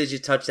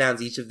double-digit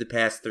touchdowns each of the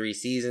past 3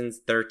 seasons,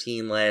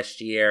 13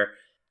 last year.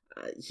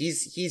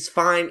 He's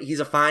fine. He's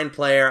a fine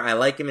player. I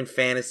like him in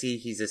fantasy.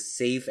 He's a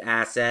safe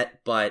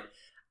asset, but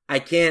I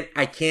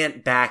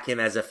can't back him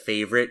as a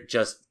favorite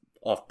just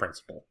off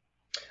principle.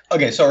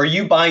 Okay, so are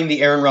you buying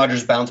the Aaron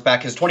Rodgers bounce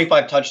back? His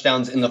 25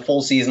 touchdowns in the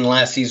full season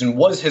last season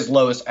was his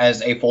lowest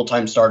as a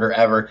full-time starter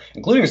ever,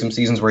 including some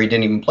seasons where he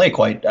didn't even play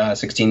quite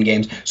 16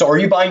 games. So are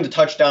you buying the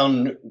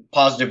touchdown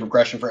positive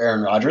regression for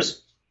Aaron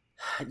Rodgers?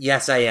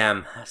 Yes, I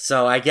am.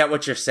 So I get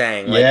what you're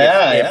saying. Like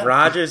if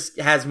Rodgers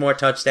has more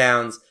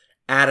touchdowns,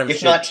 Adams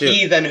should not too.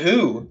 He, then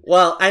who?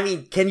 Well, I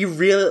mean, can you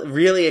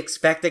really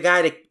expect a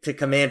guy to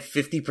command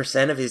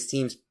 50% of his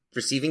team's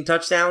receiving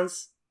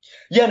touchdowns?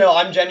 Yeah, no,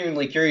 I'm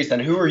genuinely curious then.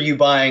 Who are you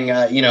buying?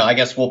 I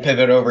guess we'll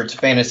pivot over to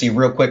fantasy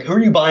real quick. Who are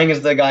you buying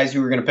as the guys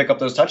who are going to pick up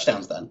those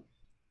touchdowns then?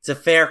 It's a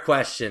fair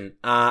question.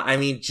 I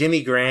mean,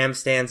 Jimmy Graham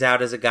stands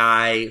out as a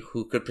guy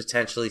who could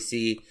potentially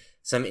see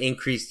some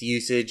increased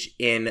usage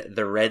in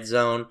the red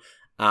zone.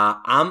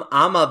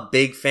 I'm a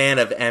big fan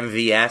of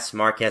MVS,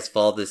 Marquez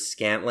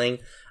Valdes-Scantling.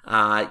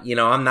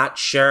 I'm not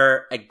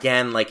sure,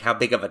 again, like how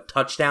big of a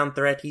touchdown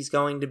threat he's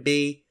going to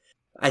be.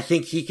 I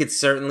think he could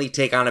certainly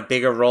take on a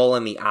bigger role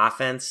in the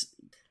offense.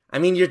 I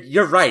mean,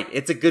 you're right.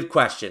 It's a good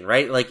question,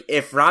 right? Like,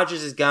 if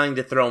Rodgers is going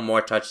to throw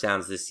more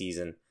touchdowns this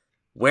season,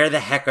 where the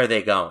heck are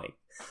they going?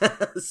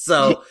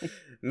 So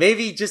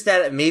maybe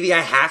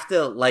I have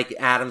to like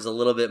Adams a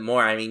little bit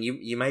more. I mean,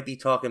 you might be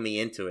talking me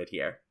into it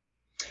here.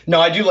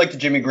 No, I do like the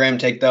Jimmy Graham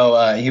take,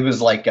 though. He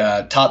was like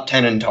top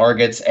 10 in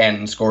targets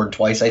and scored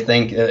twice, I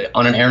think.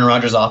 On an Aaron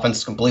Rodgers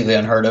offense, completely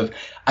unheard of.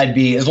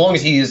 As long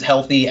as he is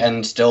healthy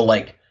and still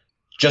like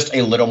just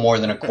a little more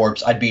than a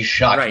corpse, I'd be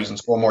shocked if he doesn't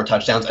score more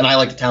touchdowns. And I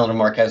like the talent of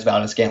Marquez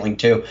Valdes-Scantling,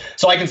 too.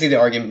 So I can see the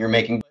argument you're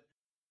making.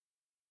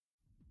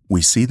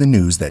 We see the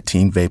news that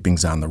teen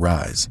vaping's on the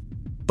rise,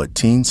 but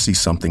teens see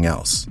something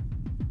else.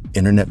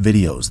 Internet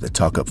videos that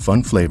talk up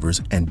fun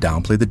flavors and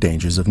downplay the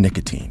dangers of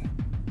nicotine.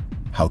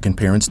 How can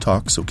parents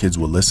talk so kids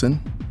will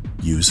listen?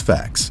 Use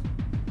facts.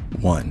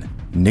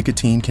 1.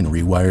 Nicotine can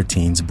rewire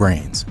teens'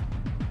 brains.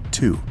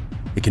 2.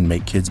 It can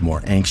make kids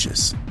more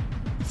anxious.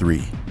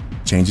 3.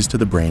 Changes to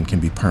the brain can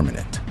be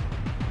permanent.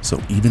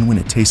 So even when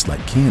it tastes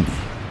like candy,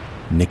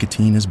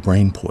 nicotine is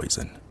brain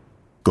poison.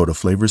 Go to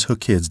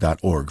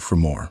flavorshookkids.org for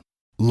more.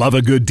 Love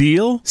a good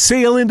deal?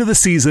 Sail into the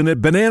season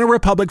at Banana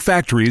Republic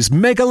Factory's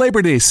Mega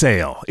Labor Day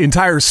Sale.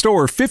 Entire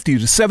store 50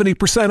 to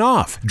 70%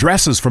 off.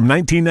 Dresses from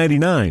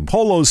 $19.99.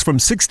 Polos from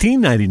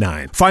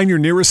 $16.99. Find your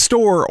nearest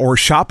store or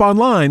shop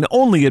online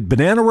only at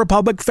Banana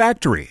Republic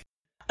Factory.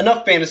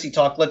 Enough fantasy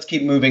talk. Let's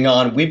keep moving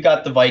on. We've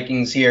got the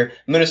Vikings here.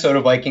 Minnesota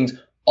Vikings,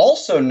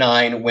 also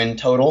 9 win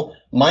total,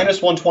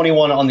 minus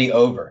 121 on the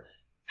over.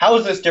 How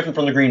is this different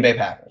from the Green Bay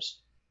Packers?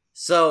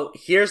 So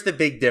here's the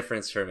big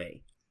difference for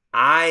me.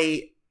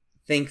 I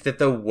think that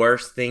the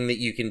worst thing that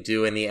you can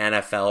do in the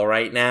NFL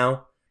right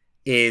now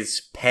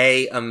is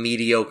pay a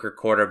mediocre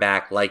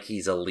quarterback like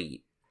he's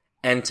elite.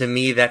 And to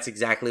me, that's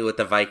exactly what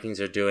the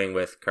Vikings are doing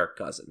with Kirk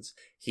Cousins.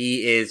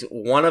 He is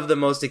one of the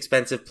most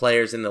expensive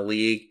players in the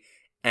league.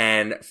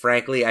 And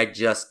frankly, I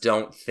just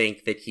don't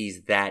think that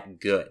he's that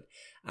good.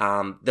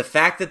 The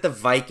fact that the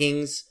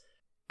Vikings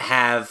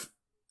have,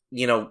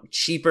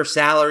 cheaper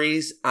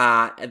salaries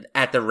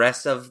at the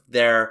rest of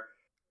their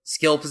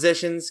skill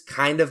positions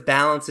kind of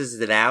balances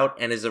it out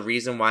and is a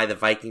reason why the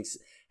Vikings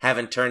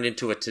haven't turned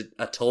into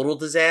a total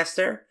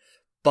disaster.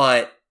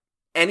 But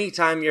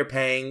anytime you're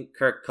paying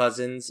Kirk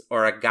Cousins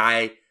or a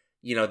guy,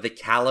 the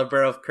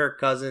caliber of Kirk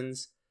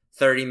Cousins,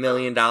 $30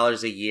 million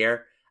a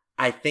year,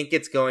 I think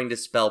it's going to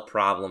spell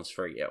problems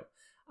for you.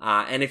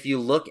 And if you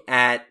look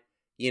at,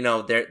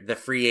 the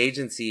free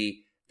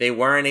agency, they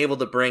weren't able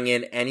to bring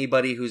in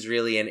anybody who's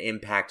really an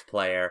impact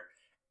player.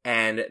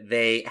 And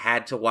they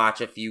had to watch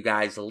a few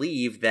guys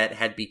leave that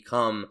had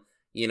become,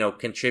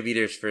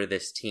 contributors for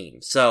this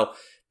team. So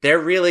they're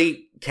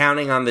really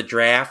counting on the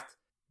draft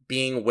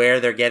being where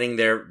they're getting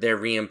their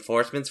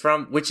reinforcements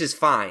from, which is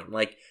fine.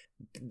 Like,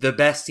 the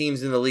best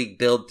teams in the league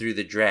build through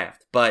the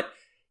draft. But,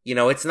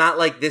 it's not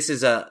like this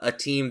is a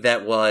team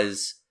that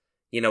was,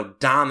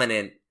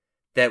 dominant,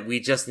 that we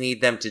just need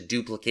them to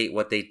duplicate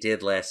what they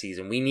did last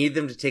season. We need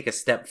them to take a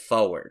step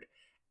forward.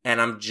 And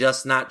I'm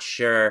just not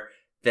sure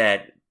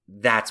that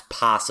that's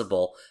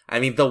possible. I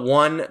mean, the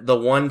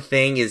one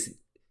thing is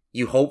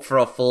you hope for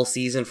a full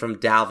season from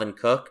Dalvin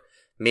Cook.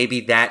 Maybe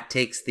that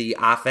takes the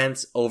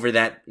offense over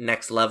that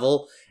next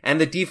level,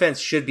 and the defense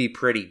should be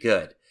pretty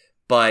good.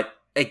 But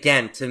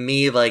again, to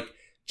me,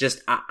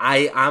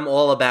 I'm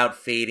all about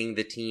fading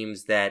the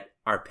teams that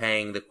are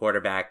paying the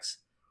quarterbacks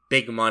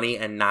big money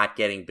and not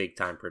getting big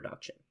time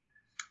production.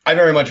 I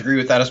very much agree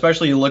with that,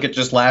 especially you look at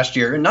just last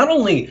year. Not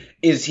only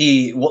is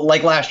he,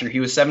 like last year, he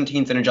was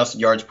 17th in adjusted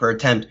yards per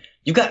attempt.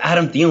 You've got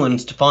Adam Thielen and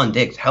Stephon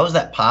Diggs. How is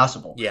that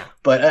possible? Yeah.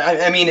 But,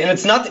 I mean, and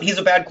it's not that he's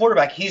a bad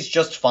quarterback. He's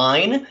just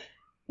fine.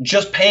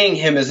 Just paying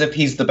him as if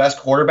he's the best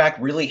quarterback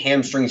really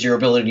hamstrings your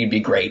ability to be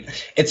great.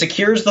 It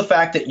secures the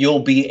fact that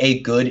you'll be a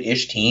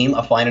good-ish team,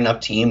 a fine enough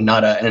team,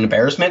 not an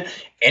embarrassment,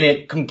 and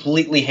it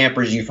completely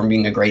hampers you from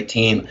being a great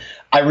team.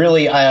 I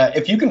really,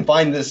 if you can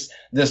find this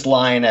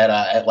line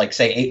at like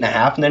say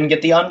 8.5 and then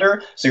get the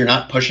under, so you're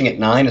not pushing at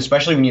 9,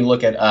 especially when you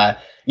look at,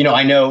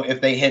 I know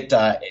if they hit,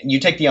 you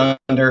take the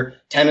under,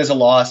 10 is a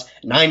loss,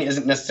 9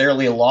 isn't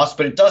necessarily a loss,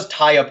 but it does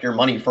tie up your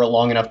money for a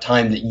long enough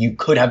time that you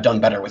could have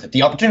done better with it.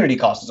 The opportunity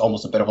cost is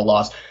almost a bit of a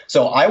loss.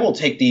 So I will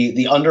take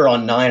the under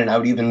on 9, and I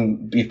would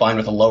even be fine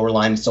with a lower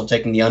line, still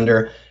taking the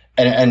under.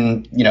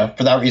 And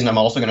for that reason, I'm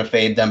also going to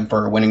fade them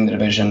for winning the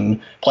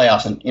division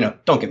playoffs. And,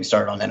 don't get me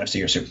started on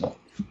NFC or Super Bowl.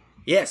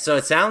 Yeah, so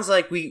it sounds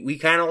like we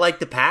kind of like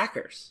the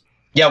Packers.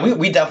 Yeah,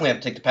 we definitely have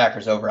to take the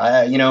Packers over.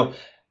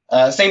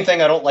 Same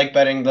thing. I don't like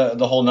betting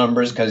the whole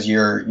numbers because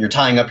you're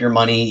tying up your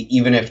money.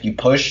 Even if you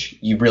push,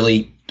 you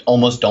really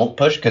almost don't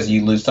push because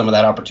you lose some of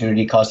that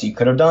opportunity cost you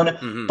could have done.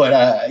 Mm-hmm.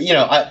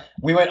 But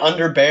we went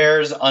under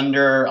Bears,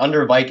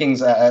 under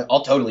Vikings.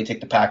 I'll totally take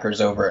the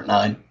Packers over at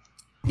 9.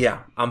 Yeah,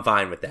 I'm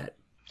fine with that.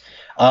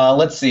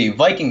 Let's see.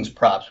 Vikings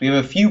props. We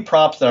have a few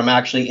props that I'm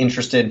actually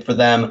interested for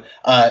them.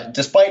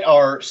 Despite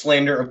our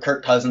slander of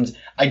Kirk Cousins,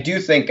 I do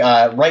think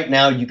right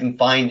now you can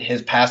find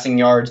his passing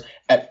yards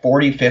at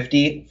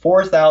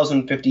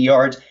 4,050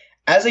 yards.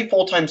 As a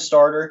full-time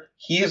starter,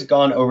 he has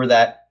gone over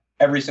that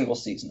every single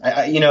season.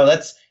 I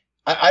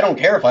don't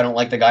care if I don't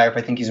like the guy or if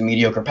I think he's a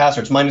mediocre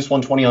passer. It's minus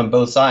 120 on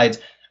both sides.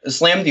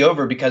 Slam the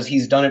over because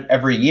he's done it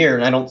every year,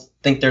 and I don't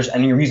think there's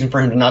any reason for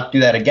him to not do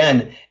that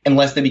again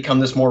unless they become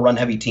this more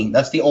run-heavy team.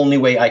 That's the only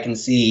way I can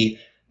see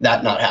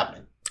that not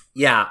happening.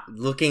 Yeah,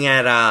 looking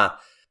at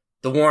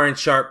the Warren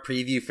Sharp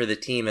preview for the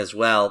team as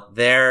well,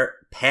 their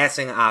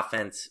passing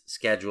offense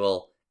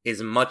schedule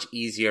is much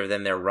easier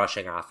than their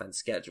rushing offense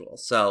schedule.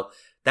 So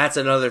that's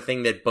another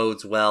thing that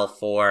bodes well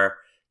for,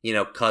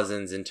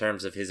 Cousins in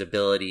terms of his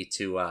ability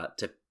to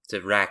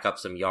rack up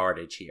some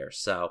yardage here.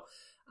 So,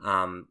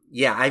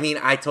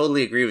 I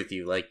totally agree with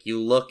you. Like, you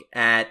look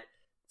at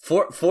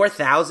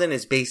 4,000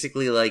 is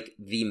basically like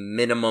the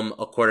minimum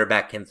a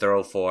quarterback can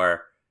throw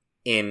for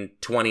in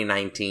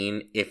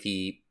 2019 if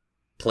he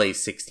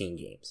plays 16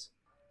 games.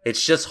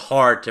 It's just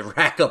hard to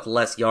rack up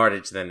less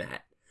yardage than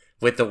that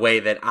with the way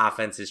that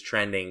offense is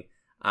trending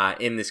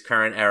in this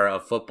current era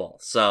of football.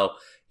 So,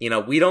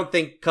 we don't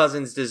think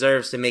Cousins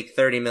deserves to make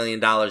 $30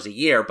 million a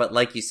year, but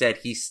like you said,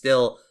 he's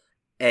still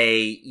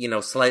a,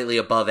 slightly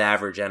above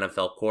average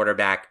NFL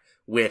quarterback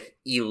with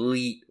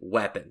elite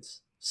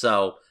weapons.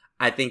 So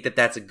I think that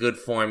that's a good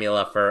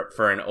formula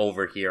for an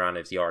over here on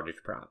his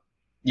yardage prop.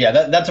 Yeah,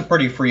 that's a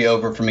pretty free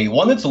over for me.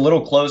 One that's a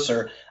little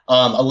closer,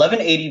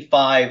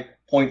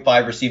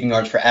 1185.5 receiving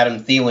yards for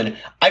Adam Thielen.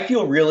 I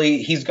feel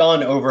really he's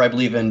gone over, I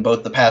believe, in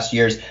both the past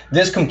years.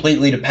 This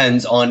completely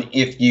depends on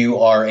if you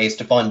are a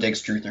Stephon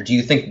Diggs truther. Do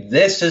you think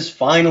this is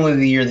finally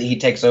the year that he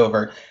takes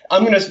over?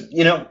 I'm going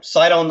to,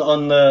 side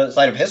on the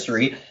side of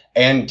history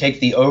and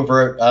take the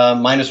over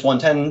minus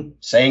 110,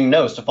 saying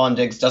no, Stephon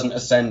Diggs doesn't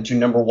ascend to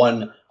number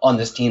one on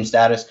this team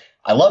status.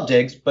 I love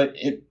Diggs, but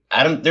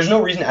there's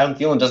no reason Adam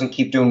Thielen doesn't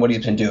keep doing what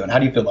he's been doing. How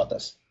do you feel about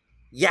this?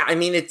 Yeah, I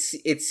mean, it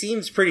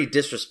seems pretty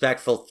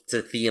disrespectful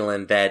to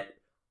Thielen that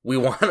we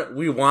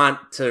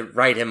want to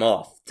write him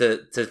off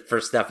for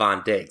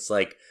Stephon Diggs.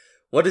 Like,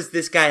 what does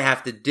this guy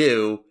have to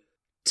do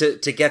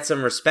to get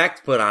some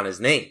respect put on his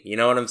name? You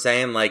know what I'm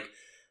saying? Like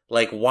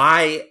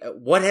why?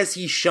 What has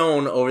he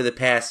shown over the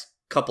past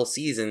couple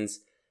seasons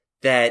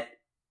that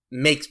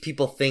makes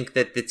people think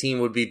that the team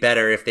would be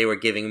better if they were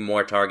giving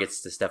more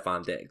targets to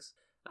Stephon Diggs?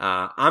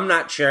 I'm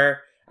not sure.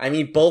 I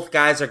mean, both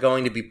guys are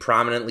going to be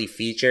prominently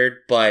featured,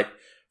 but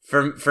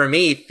for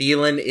me,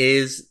 Thielen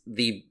is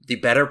the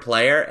better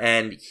player,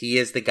 and he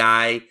is the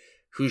guy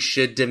who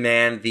should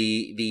demand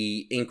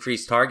the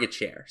increased target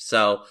share.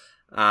 So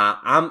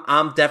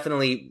I'm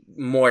definitely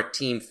more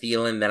team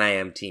Thielen than I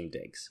am team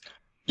Diggs.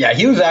 Yeah,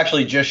 he was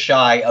actually just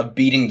shy of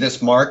beating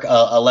this mark,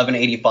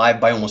 1185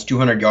 by almost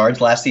 200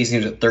 yards. Last season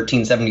he was at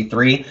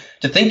 1373.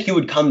 To think he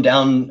would come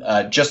down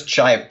just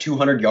shy of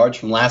 200 yards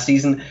from last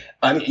season,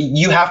 I mean,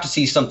 you have to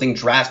see something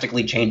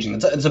drastically changing.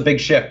 It's a big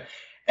shift.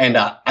 And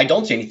I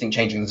don't see anything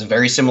changing. It's a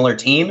very similar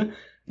team.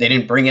 They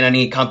didn't bring in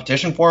any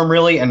competition for him,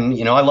 really. And,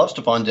 I love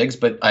Stephon Diggs,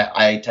 but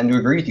I tend to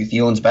agree with you.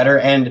 Thielen's better.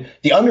 And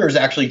the under is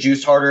actually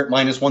juiced harder at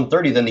minus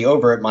 130 than the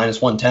over at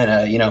minus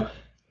 110.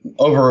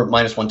 Over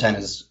minus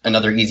 110 is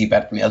another easy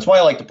bet for me. That's why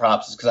I like the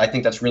props, is because I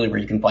think that's really where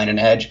you can find an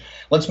edge.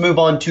 Let's move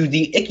on to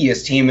the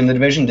ickiest team in the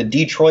division, the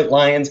Detroit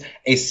Lions,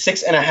 a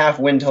 6.5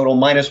 win total,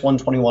 minus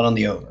 121 on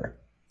the over.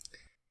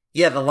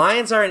 Yeah, the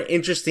Lions are an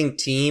interesting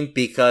team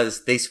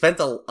because they spent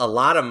a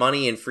lot of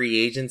money in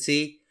free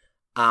agency,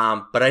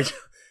 but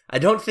I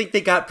don't think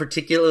they got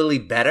particularly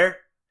better,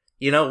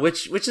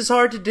 which is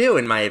hard to do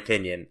in my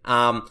opinion.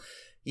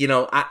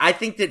 I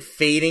think that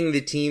fading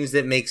the teams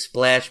that make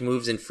splash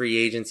moves in free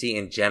agency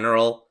in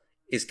general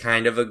is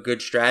kind of a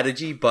good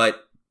strategy,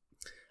 but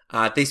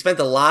they spent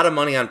a lot of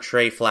money on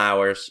Trey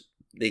Flowers.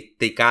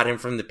 They got him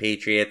from the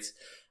Patriots.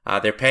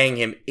 They're paying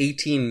him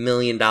 $18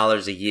 million a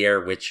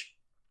year, which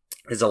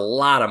is a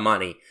lot of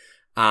money.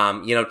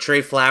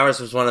 Trey Flowers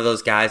was one of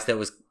those guys that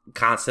was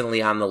constantly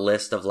on the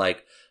list of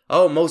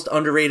most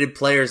underrated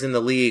players in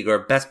the league or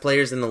best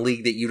players in the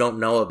league that you don't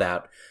know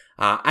about.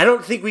 I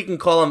don't think we can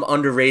call him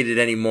underrated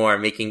anymore,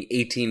 making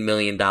 $18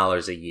 million a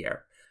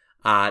year.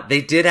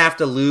 They did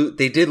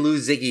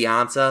lose Ziggy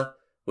Ansah,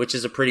 which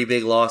is a pretty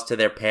big loss to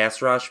their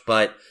pass rush.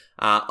 But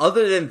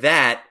other than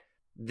that,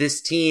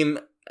 this team,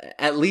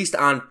 at least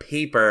on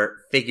paper,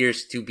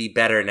 figures to be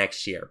better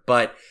next year.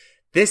 But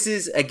this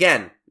is,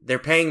 again, they're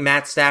paying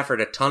Matt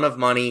Stafford a ton of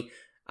money.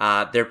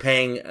 They're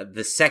paying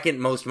the second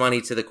most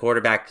money to the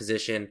quarterback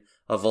position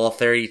of all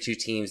 32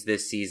 teams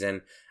this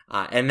season.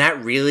 And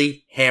that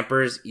really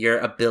hampers your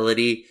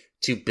ability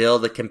to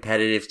build a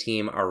competitive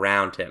team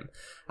around him.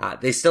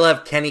 They still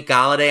have Kenny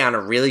Golladay on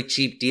a really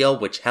cheap deal,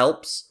 which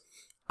helps.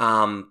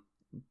 But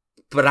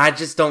I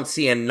just don't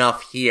see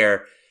enough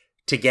here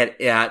to get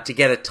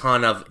a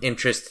ton of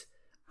interest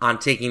on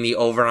taking the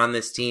over on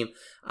this team.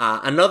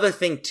 Another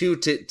thing too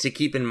to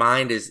keep in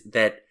mind is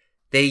that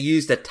they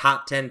used a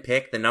top 10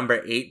 pick, the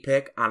number 8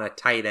 pick, on a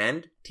tight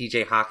end,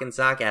 TJ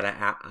Hockensock out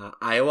of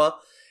Iowa.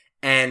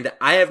 And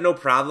I have no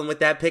problem with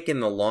that pick in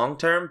the long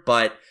term,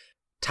 but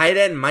tight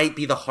end might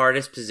be the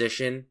hardest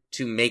position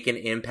to make an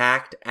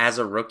impact as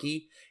a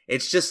rookie.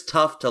 It's just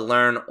tough to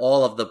learn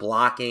all of the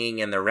blocking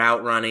and the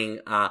route running.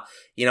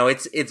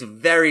 It's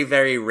very,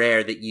 very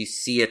rare that you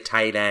see a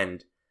tight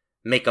end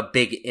make a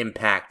big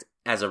impact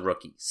as a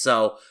rookie.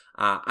 So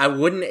I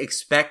wouldn't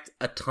expect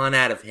a ton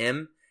out of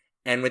him.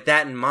 And with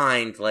that in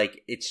mind,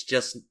 there's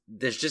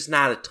just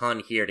not a ton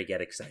here to get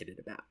excited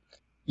about.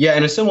 Yeah,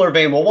 in a similar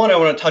vein, one I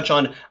want to touch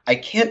on, I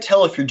can't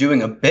tell if you're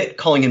doing a bit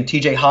calling him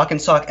TJ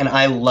Hockensock, and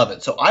I love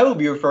it. So I will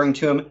be referring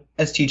to him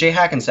as TJ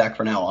Hackensack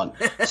from now on.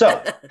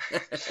 So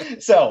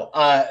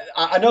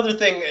another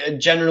thing,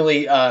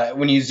 generally,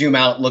 when you zoom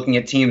out looking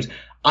at teams,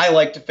 I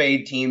like to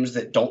fade teams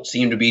that don't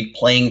seem to be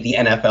playing the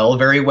NFL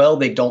very well.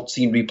 They don't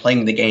seem to be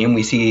playing the game.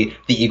 We see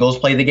the Eagles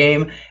play the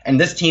game, and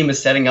this team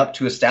is setting up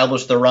to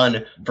establish the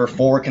run for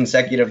 4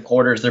 consecutive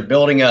quarters. They're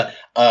building a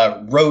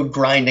road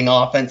grinding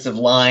offensive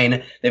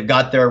line. They've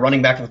got their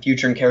running back of the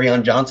future in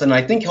Kerryon Johnson.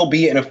 I think he'll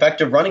be an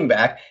effective running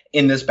back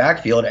in this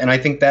backfield, and I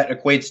think that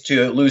equates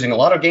to losing a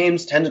lot of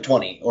games,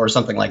 10-20 or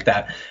something like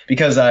that,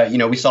 because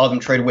we saw them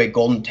trade away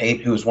Golden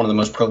Tate, who was one of the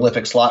most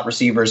prolific slot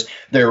receivers.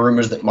 There are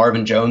rumors that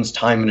Marvin Jones'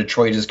 time in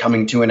Detroit wages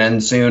coming to an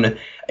end soon.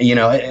 You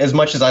know, as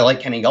much as I like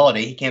Kenny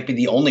Golladay, he can't be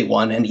the only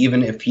one. And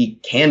even if he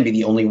can be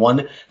the only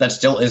one, that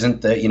still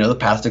isn't the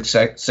path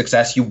to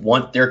success. You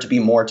want there to be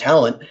more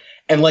talent.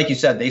 And like you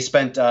said, they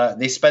spent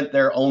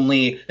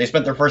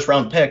their first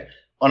round pick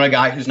on a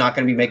guy who's not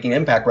going to be making an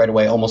impact right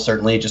away, almost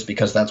certainly, just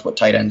because that's what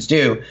tight ends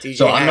do. TJ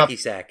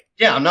Hacky-Sack.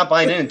 Yeah, I'm not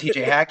buying in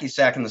TJ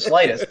Hacky-Sack in the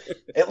slightest.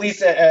 At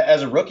least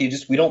as a rookie,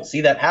 we don't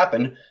see that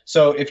happen.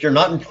 So if you're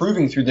not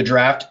improving through the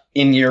draft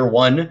in year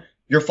one,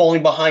 you're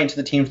falling behind to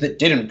the teams that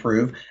did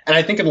improve. And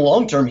I think in the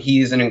long term,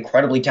 he's an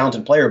incredibly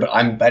talented player, but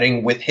I'm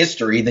betting with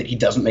history that he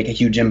doesn't make a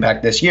huge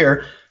impact this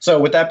year. So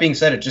with that being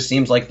said, it just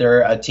seems like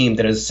they're a team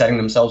that is setting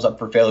themselves up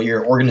for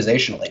failure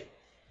organizationally.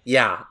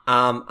 Yeah,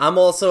 I'm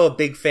also a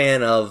big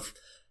fan of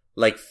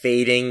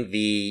fading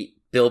the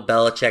Bill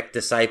Belichick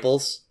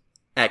disciples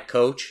at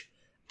coach.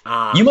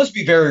 You must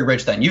be very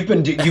rich then. You've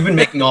been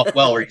making off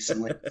well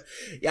recently.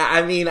 Yeah,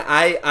 I mean,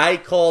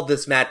 I called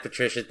this Matt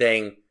Patricia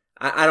thing.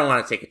 I don't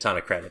want to take a ton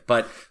of credit,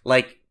 but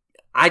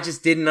I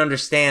just didn't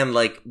understand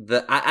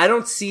I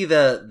don't see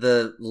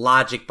the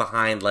logic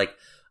behind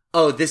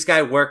oh, this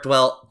guy worked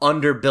well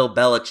under Bill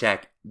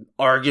Belichick,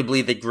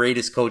 arguably the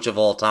greatest coach of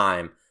all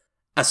time,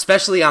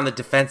 especially on the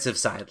defensive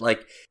side.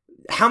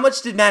 How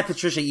much did Matt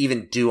Patricia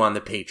even do on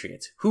the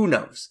Patriots? Who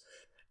knows?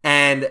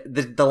 And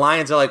the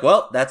Lions are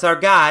well, that's our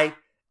guy.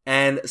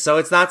 And so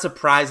it's not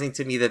surprising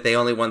to me that they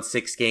only won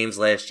 6 games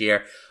last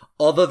year,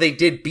 although they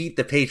did beat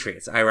the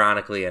Patriots,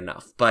 ironically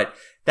enough. But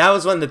that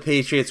was when the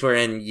Patriots were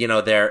in,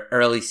 their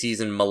early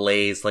season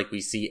malaise like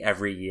we see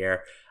every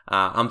year.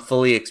 I'm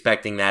fully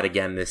expecting that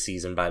again this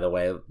season, by the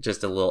way.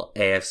 Just a little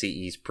AFC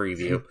East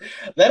preview.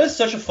 That is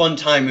such a fun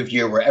time of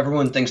year where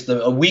everyone thinks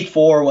week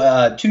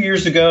 4, 2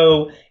 years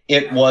ago,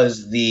 it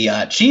was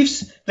the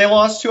Chiefs they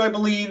lost to, I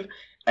believe.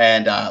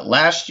 And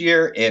last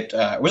year,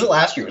 was it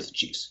last year it was the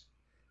Chiefs?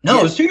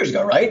 No, It was 2 years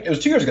ago, right? It was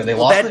 2 years ago. They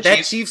lost the Chiefs.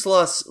 That Chiefs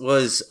loss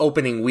was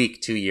opening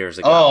week 2 years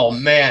ago. Oh,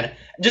 man.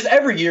 Just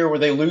every year where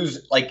they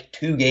lose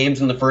 2 games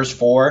in the first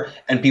 4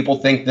 and people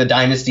think the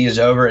dynasty is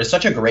over is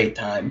such a great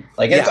time.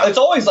 It's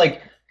always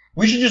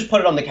we should just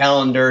put it on the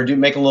calendar,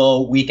 make a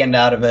little weekend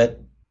out of it.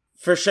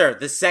 For sure.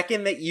 The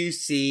second that you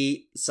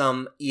see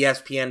some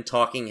ESPN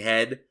talking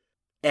head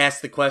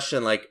ask the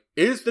question,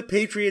 is the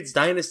Patriots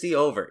dynasty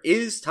over?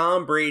 Is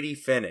Tom Brady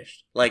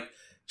finished?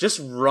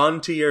 Just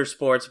run to your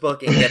sports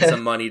book and get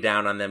some money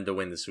down on them to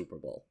win the Super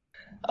Bowl.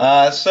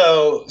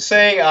 So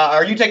saying,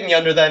 are you taking the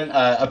under then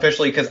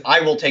officially? Because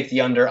I will take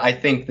the under. I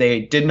think they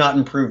did not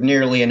improve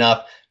nearly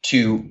enough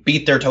to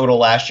beat their total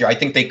last year. I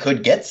think they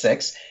could get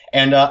 6,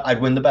 and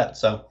I'd win the bet.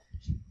 So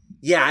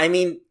yeah, I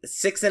mean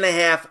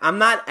 6.5. I'm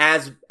not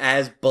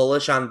as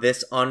bullish on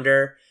this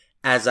under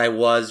as I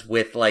was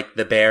with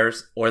the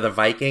Bears or the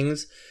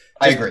Vikings.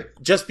 I agree.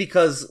 Just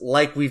because,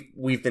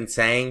 we've been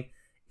saying,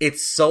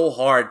 it's so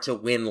hard to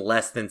win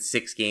less than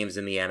 6 games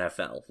in the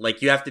NFL.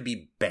 You have to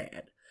be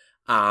bad.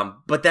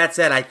 But that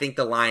said, I think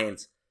the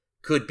Lions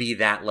could be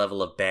that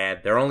level of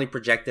bad. They're only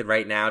projected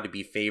right now to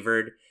be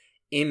favored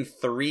in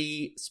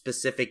 3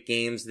 specific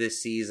games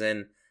this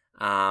season.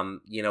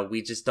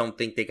 We just don't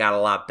think they got a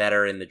lot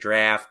better in the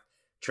draft.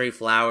 Trey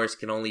Flowers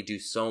can only do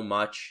so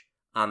much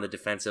on the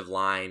defensive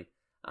line.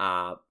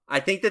 I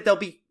think that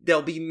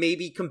they'll be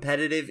maybe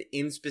competitive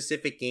in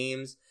specific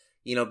games,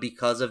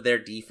 because of their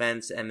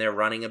defense and their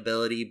running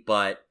ability.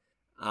 But,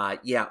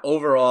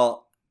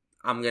 overall,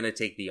 I'm going to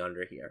take the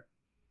under here.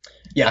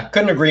 Yeah,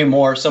 couldn't agree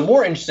more. Some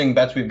more interesting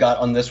bets we've got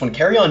on this one.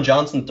 Kerryon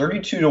Johnson,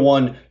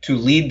 32-1 to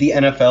lead the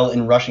NFL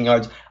in rushing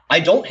yards. I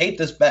don't hate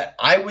this bet.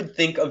 I would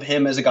think of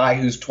him as a guy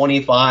who's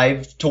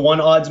 25-1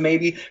 odds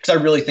maybe, because I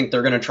really think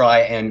they're going to try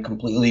and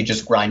completely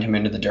just grind him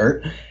into the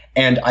dirt.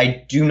 And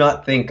I do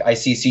not think I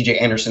see CJ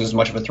Anderson as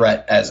much of a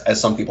threat as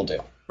some people do.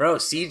 Bro,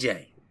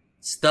 CJ,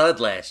 stud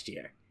last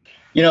year.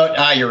 You're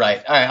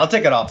right. All right, I'll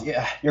take it off.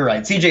 Yeah, you're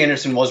right. CJ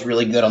Anderson was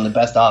really good on the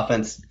best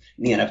offense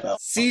in the NFL.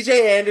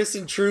 CJ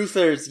Anderson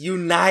truthers,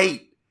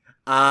 unite.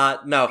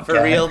 No,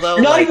 for real though.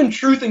 You're not even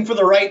truthing for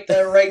the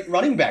right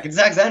running back. It's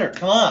Zach Zenner.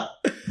 Come on.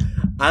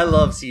 I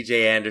love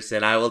CJ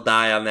Anderson. I will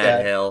die on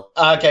that hill.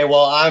 Okay,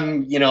 well,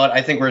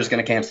 I think we're just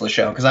going to cancel the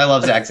show because I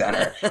love Zach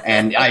Zenner,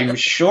 and I'm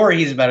sure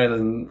he's better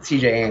than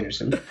CJ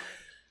Anderson.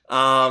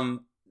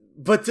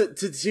 But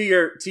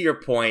to your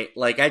point,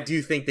 I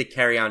do think that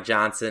Kerryon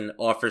Johnson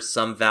offers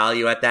some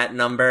value at that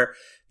number.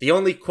 The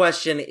only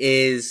question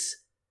is,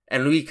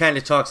 and we kind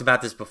of talked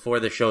about this before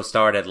the show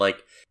started,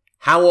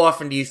 how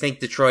often do you think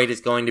Detroit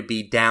is going to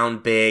be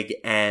down big,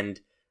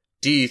 and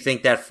do you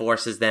think that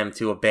forces them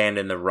to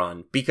abandon the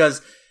run?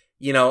 Because,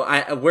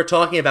 we're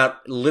talking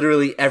about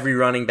literally every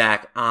running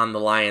back on the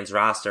Lions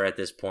roster at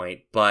this point,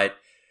 but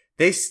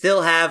they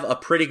still have a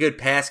pretty good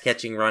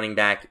pass-catching running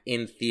back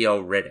in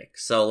Theo Riddick.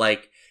 So,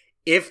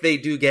 if they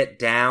do get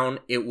down,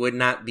 it would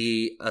not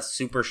be a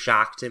super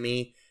shock to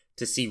me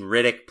to see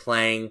Riddick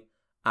playing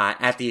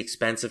at the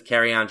expense of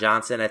Kerryon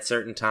Johnson at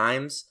certain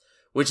times,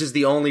 which is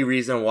the only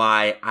reason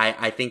why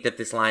I think that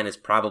this line is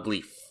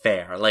probably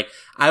fair.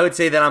 I would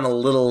say that I'm a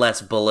little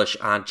less bullish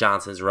on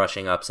Johnson's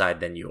rushing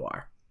upside than you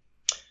are.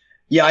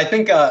 Yeah, I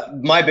think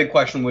my big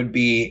question would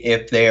be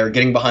if they are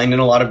getting behind in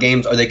a lot of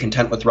games, are they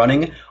content with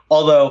running?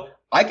 Although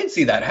I could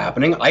see that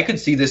happening. I could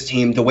see this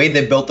team, the way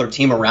they built their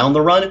team around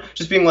the run,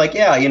 just being like,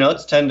 yeah,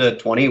 it's 10 to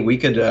 20. We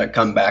could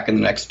come back in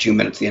the next 2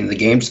 minutes at the end of the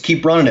game. Just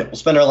keep running it. We'll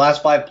spend our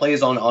last 5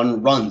 plays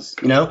on runs.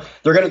 They're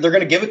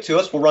gonna give it to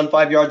us. We'll run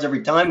 5 yards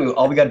every time.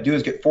 All we got to do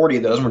is get 40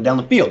 of those, and we're down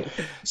the field.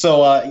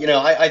 So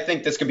I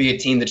think this could be a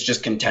team that's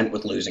just content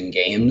with losing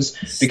games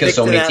because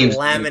so many teams.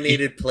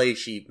 Laminated play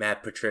sheet,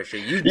 Matt Patricia.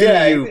 You do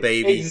you,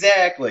 baby.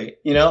 Exactly.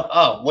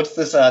 What's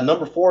this?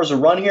 Number 4 is a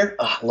run here.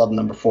 I love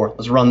number 4.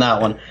 Let's run that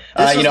one.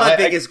 This was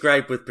my biggest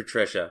gripe with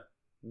Patricia.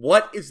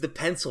 What is the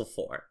pencil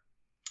for?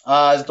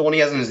 Is it the one he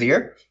has in his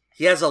ear?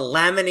 He has a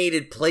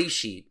laminated play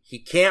sheet. He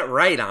can't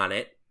write on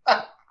it.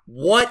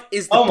 What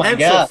is the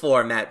pencil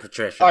for, Matt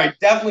Patricia? All right,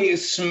 definitely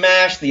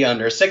smash the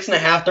under.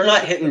 6.5. They're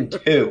not hitting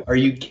 2. Are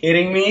you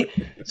kidding me?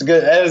 It's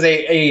good. That is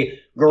a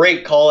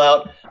great call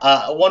out.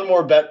 One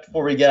more bet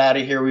before we get out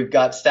of here. We've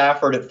got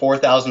Stafford at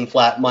 4,000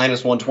 flat,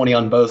 minus 120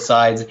 on both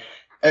sides.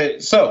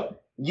 So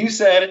you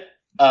said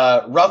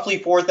roughly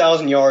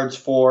 4,000 yards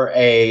for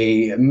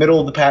a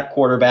middle-of-the-pack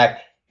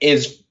quarterback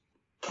is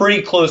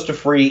pretty close to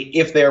free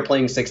if they are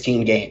playing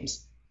 16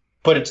 games.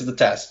 Put it to the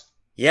test.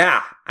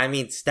 Yeah, I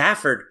mean,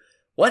 Stafford,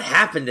 what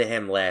happened to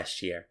him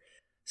last year?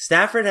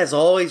 Stafford has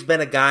always been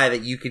a guy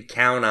that you could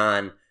count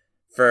on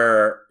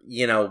for,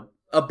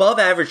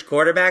 above-average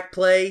quarterback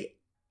play,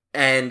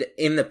 and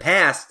in the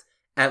past,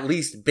 at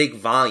least big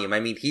volume.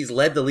 I mean, he's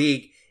led the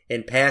league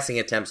in passing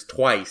attempts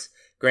twice.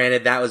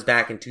 Granted, that was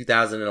back in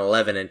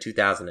 2011 and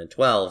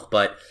 2012,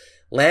 but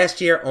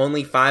last year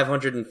only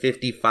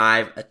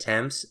 555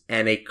 attempts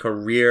and a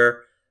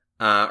career,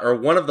 or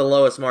one of the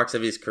lowest marks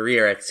of his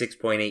career at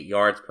 6.8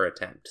 yards per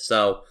attempt.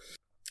 So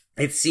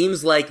it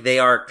seems like they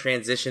are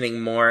transitioning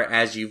more,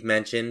 as you've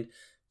mentioned,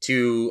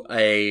 to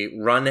a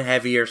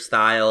run-heavier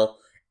style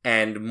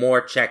and more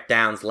check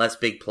downs, less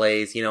big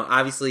plays.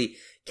 Obviously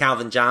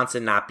Calvin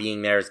Johnson not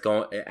being there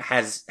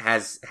has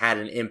had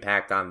an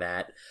impact on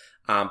that.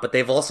 But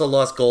they've also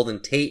lost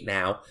Golden Tate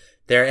now.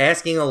 They're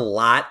asking a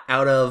lot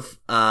out of,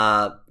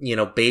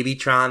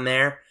 Babytron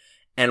there.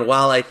 And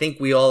while I think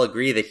we all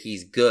agree that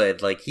he's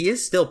good, he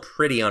is still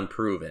pretty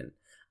unproven.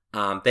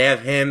 They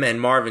have him and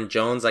Marvin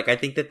Jones. I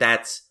think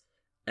that's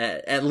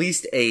at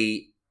least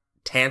a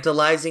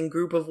tantalizing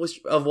group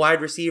of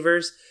wide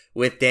receivers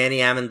with Danny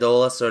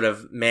Amendola sort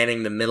of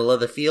manning the middle of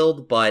the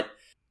field, but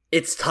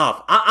it's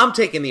tough. I'm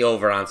taking the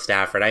over on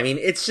Stafford. I mean,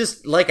 it's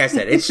just, like I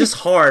said, it's just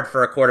hard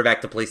for a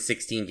quarterback to play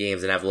 16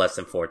 games and have less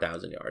than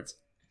 4,000 yards.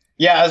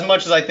 Yeah, as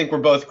much as I think we're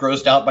both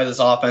grossed out by this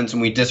offense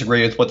and we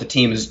disagree with what the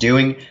team is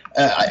doing,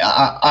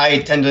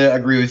 I tend to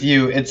agree with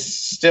you. It's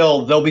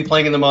still, they'll be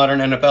playing in the modern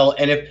NFL,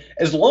 and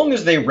as long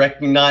as they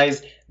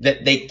recognize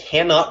that they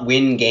cannot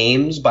win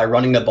games by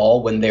running the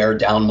ball when they're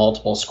down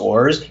multiple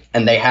scores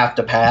and they have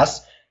to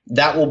pass,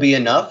 that will be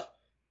enough.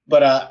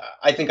 But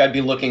I think I'd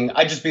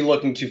just be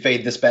looking to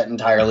fade this bet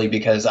entirely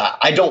because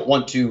I don't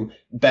want to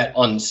bet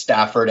on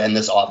Stafford and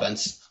this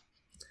offense.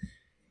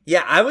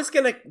 Yeah, I was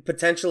going to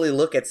potentially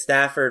look at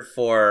Stafford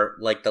for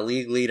the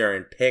league leader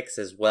in picks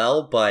as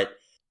well, but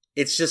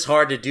it's just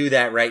hard to do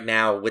that right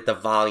now with the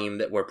volume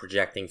that we're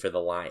projecting for the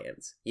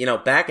Lions.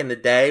 Back in the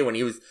day when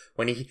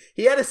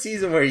he had a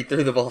season where he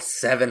threw the ball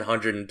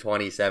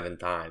 727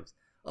 times.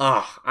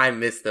 Oh, I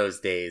miss those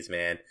days,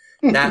 man.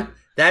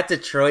 That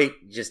Detroit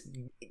just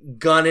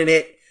gunning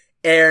it,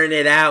 airing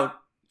it out,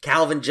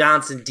 Calvin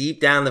Johnson deep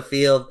down the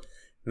field.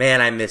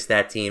 Man, I miss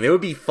that team. It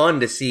would be fun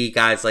to see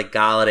guys like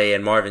Golladay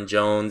and Marvin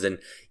Jones and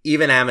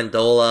even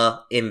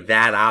Amendola in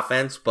that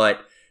offense,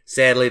 but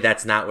sadly,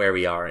 that's not where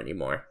we are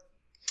anymore.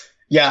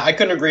 Yeah, I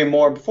couldn't agree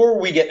more. Before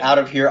we get out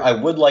of here, I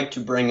would like to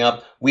bring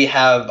up,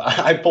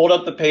 I pulled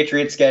up the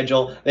Patriots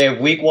schedule. They have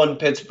week 1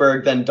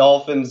 Pittsburgh, then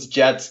Dolphins,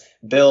 Jets,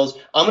 Bills.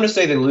 I'm going to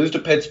say they lose to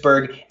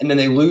Pittsburgh, and then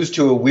they lose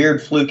to a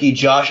weird, fluky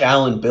Josh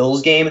Allen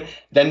Bills game.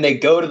 Then they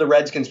go to the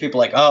Redskins.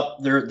 People are like, oh,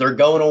 they're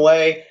going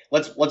away.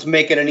 Let's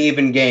make it an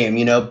even game.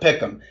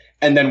 Pick them.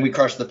 And then we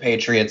crush the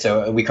Patriots.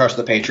 So we crush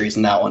the Patriots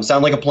in that one.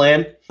 Sound like a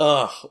plan?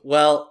 Oh,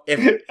 well,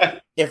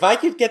 if I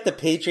could get the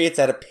Patriots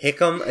at a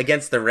pick 'em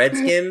against the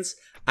Redskins,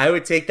 I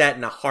would take that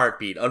in a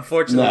heartbeat.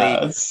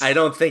 Unfortunately, I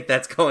don't think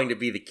that's going to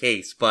be the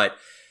case. But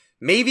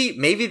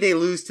maybe they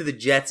lose to the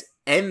Jets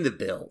and the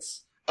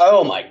Bills.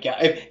 Oh my God!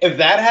 If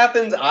that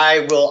happens,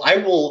 I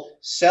will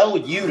sell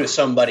you to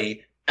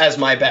somebody as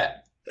my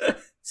bet.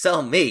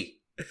 Sell me?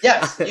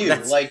 Yes, you.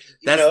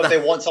 If they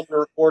want someone to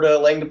record a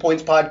Laying the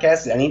Points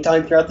podcast at any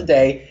time throughout the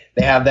day,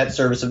 they have that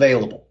service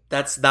available.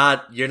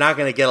 You're not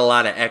going to get a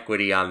lot of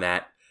equity on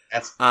that.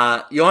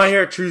 You want to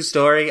hear a true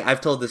story?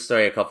 I've told this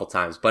story a couple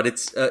times, but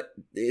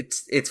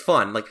it's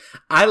fun.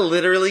 I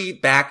literally,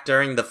 back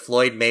during the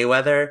Floyd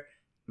Mayweather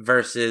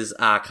versus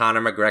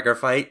Conor McGregor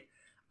fight,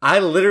 I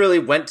literally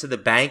went to the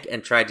bank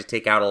and tried to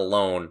take out a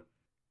loan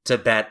to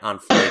bet on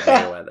Floyd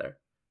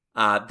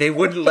Mayweather. They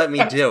wouldn't let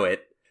me do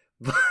it.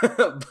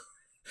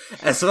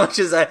 As much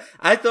as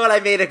I thought I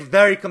made a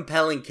very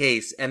compelling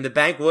case, and the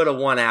bank would have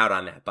won out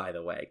on that, by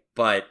the way.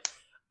 But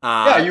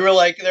Yeah, you were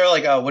like, they're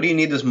like, oh, what do you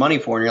need this money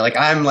for? And you're like,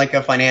 I'm like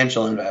a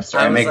financial investor.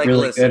 I make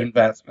really good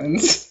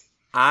investments.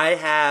 I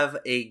have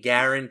a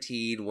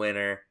guaranteed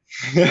winner.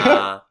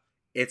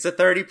 It's a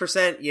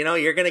 30%.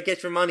 You're going to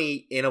get your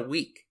money in a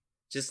week.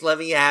 Just let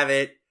me have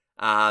it.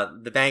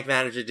 The bank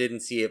manager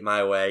didn't see it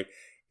my way.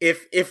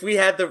 If we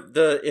had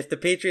if the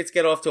Patriots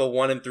get off to a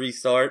 1-3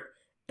 start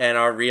and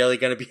are really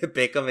going to be a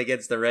pick'em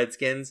against the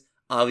Redskins,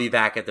 I'll be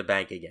back at the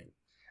bank again.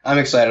 I'm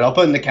excited. I'll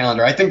put it in the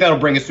calendar. I think that'll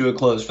bring us to a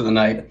close for the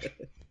night.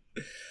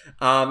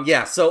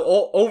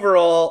 So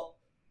overall,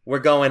 we're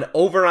going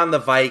over on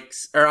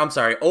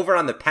the over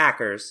on the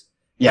Packers.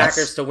 Yes.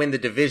 Packers to win the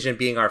division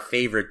being our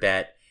favorite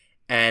bet.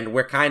 And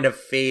we're kind of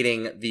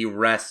fading the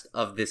rest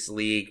of this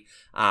league.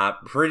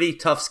 Pretty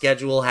tough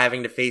schedule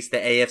having to face the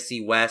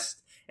AFC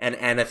West and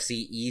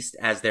NFC East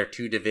as their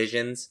two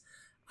divisions.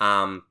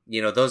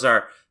 Those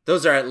are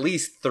at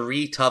least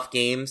 3 tough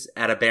games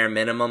at a bare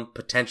minimum,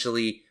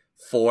 potentially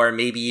 4,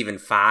 maybe even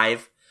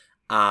 5.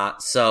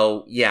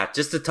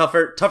 Just a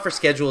tougher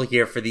schedule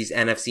here for these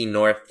NFC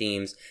North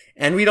teams.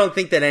 And we don't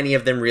think that any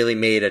of them really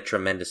made a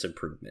tremendous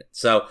improvement.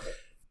 So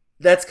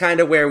that's kind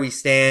of where we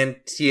stand.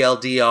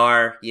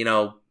 TLDR,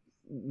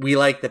 we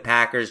like the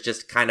Packers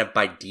just kind of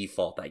by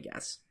default, I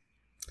guess.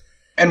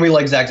 And we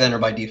like Zach Zenner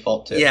by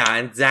default too. Yeah,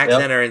 and Zach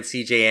Zenner and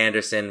CJ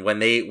Anderson when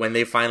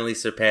they finally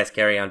surpass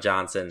Kerryon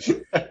Johnson,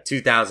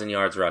 2,000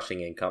 yards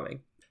rushing incoming.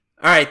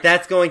 All right,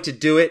 that's going to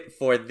do it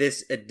for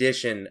this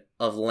edition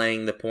of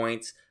Laying the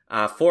Points.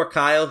 For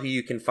Kyle, who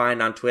you can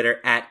find on Twitter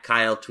at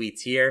Kyle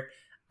Tweets Here,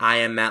 I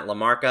am Matt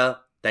LaMarca.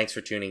 Thanks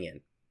for tuning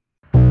in.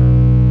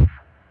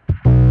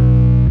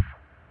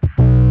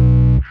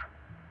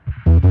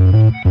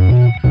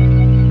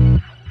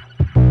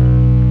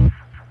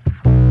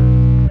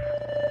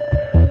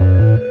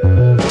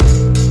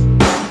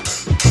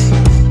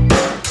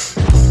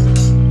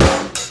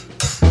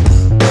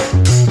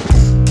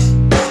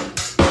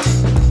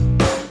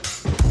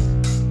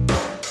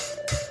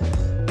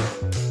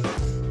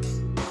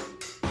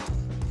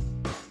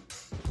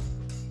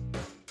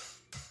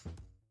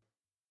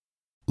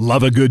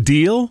 Love a good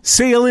deal?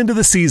 Sail into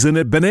the season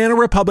at Banana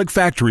Republic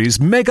Factory's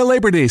Mega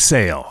Labor Day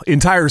Sale.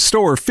 Entire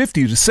store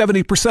 50 to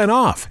 70%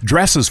 off.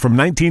 Dresses from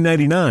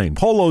 $19.99.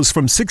 Polos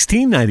from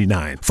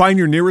 $16.99. Find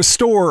your nearest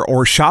store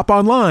or shop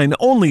online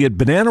only at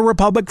Banana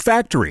Republic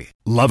Factory.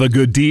 Love a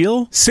good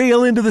deal?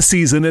 Sail into the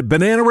season at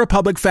Banana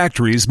Republic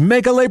Factory's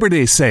Mega Labor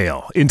Day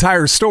Sale.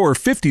 Entire store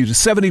 50 to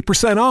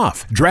 70%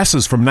 off.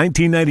 Dresses from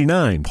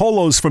 $19.99.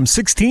 Polos from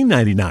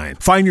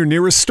 $16.99. Find your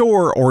nearest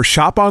store or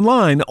shop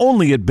online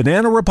only at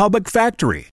Banana Republic Factory.